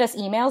 Please send us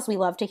emails. We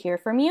love to hear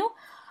from you.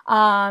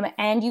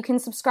 And you can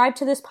subscribe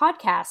to this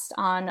podcast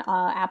on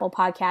Apple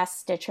Podcasts,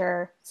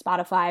 Stitcher,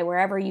 Spotify,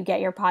 wherever you get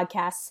your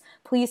podcasts.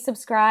 Please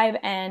subscribe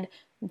and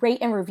rate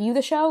and review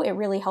the show. It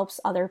really helps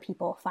other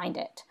people find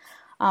it.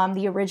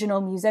 The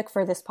original music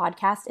for this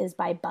podcast is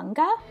by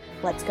Bunga.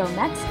 Let's go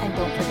Mets, and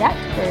don't forget,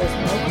 there is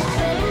no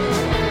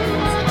cloud.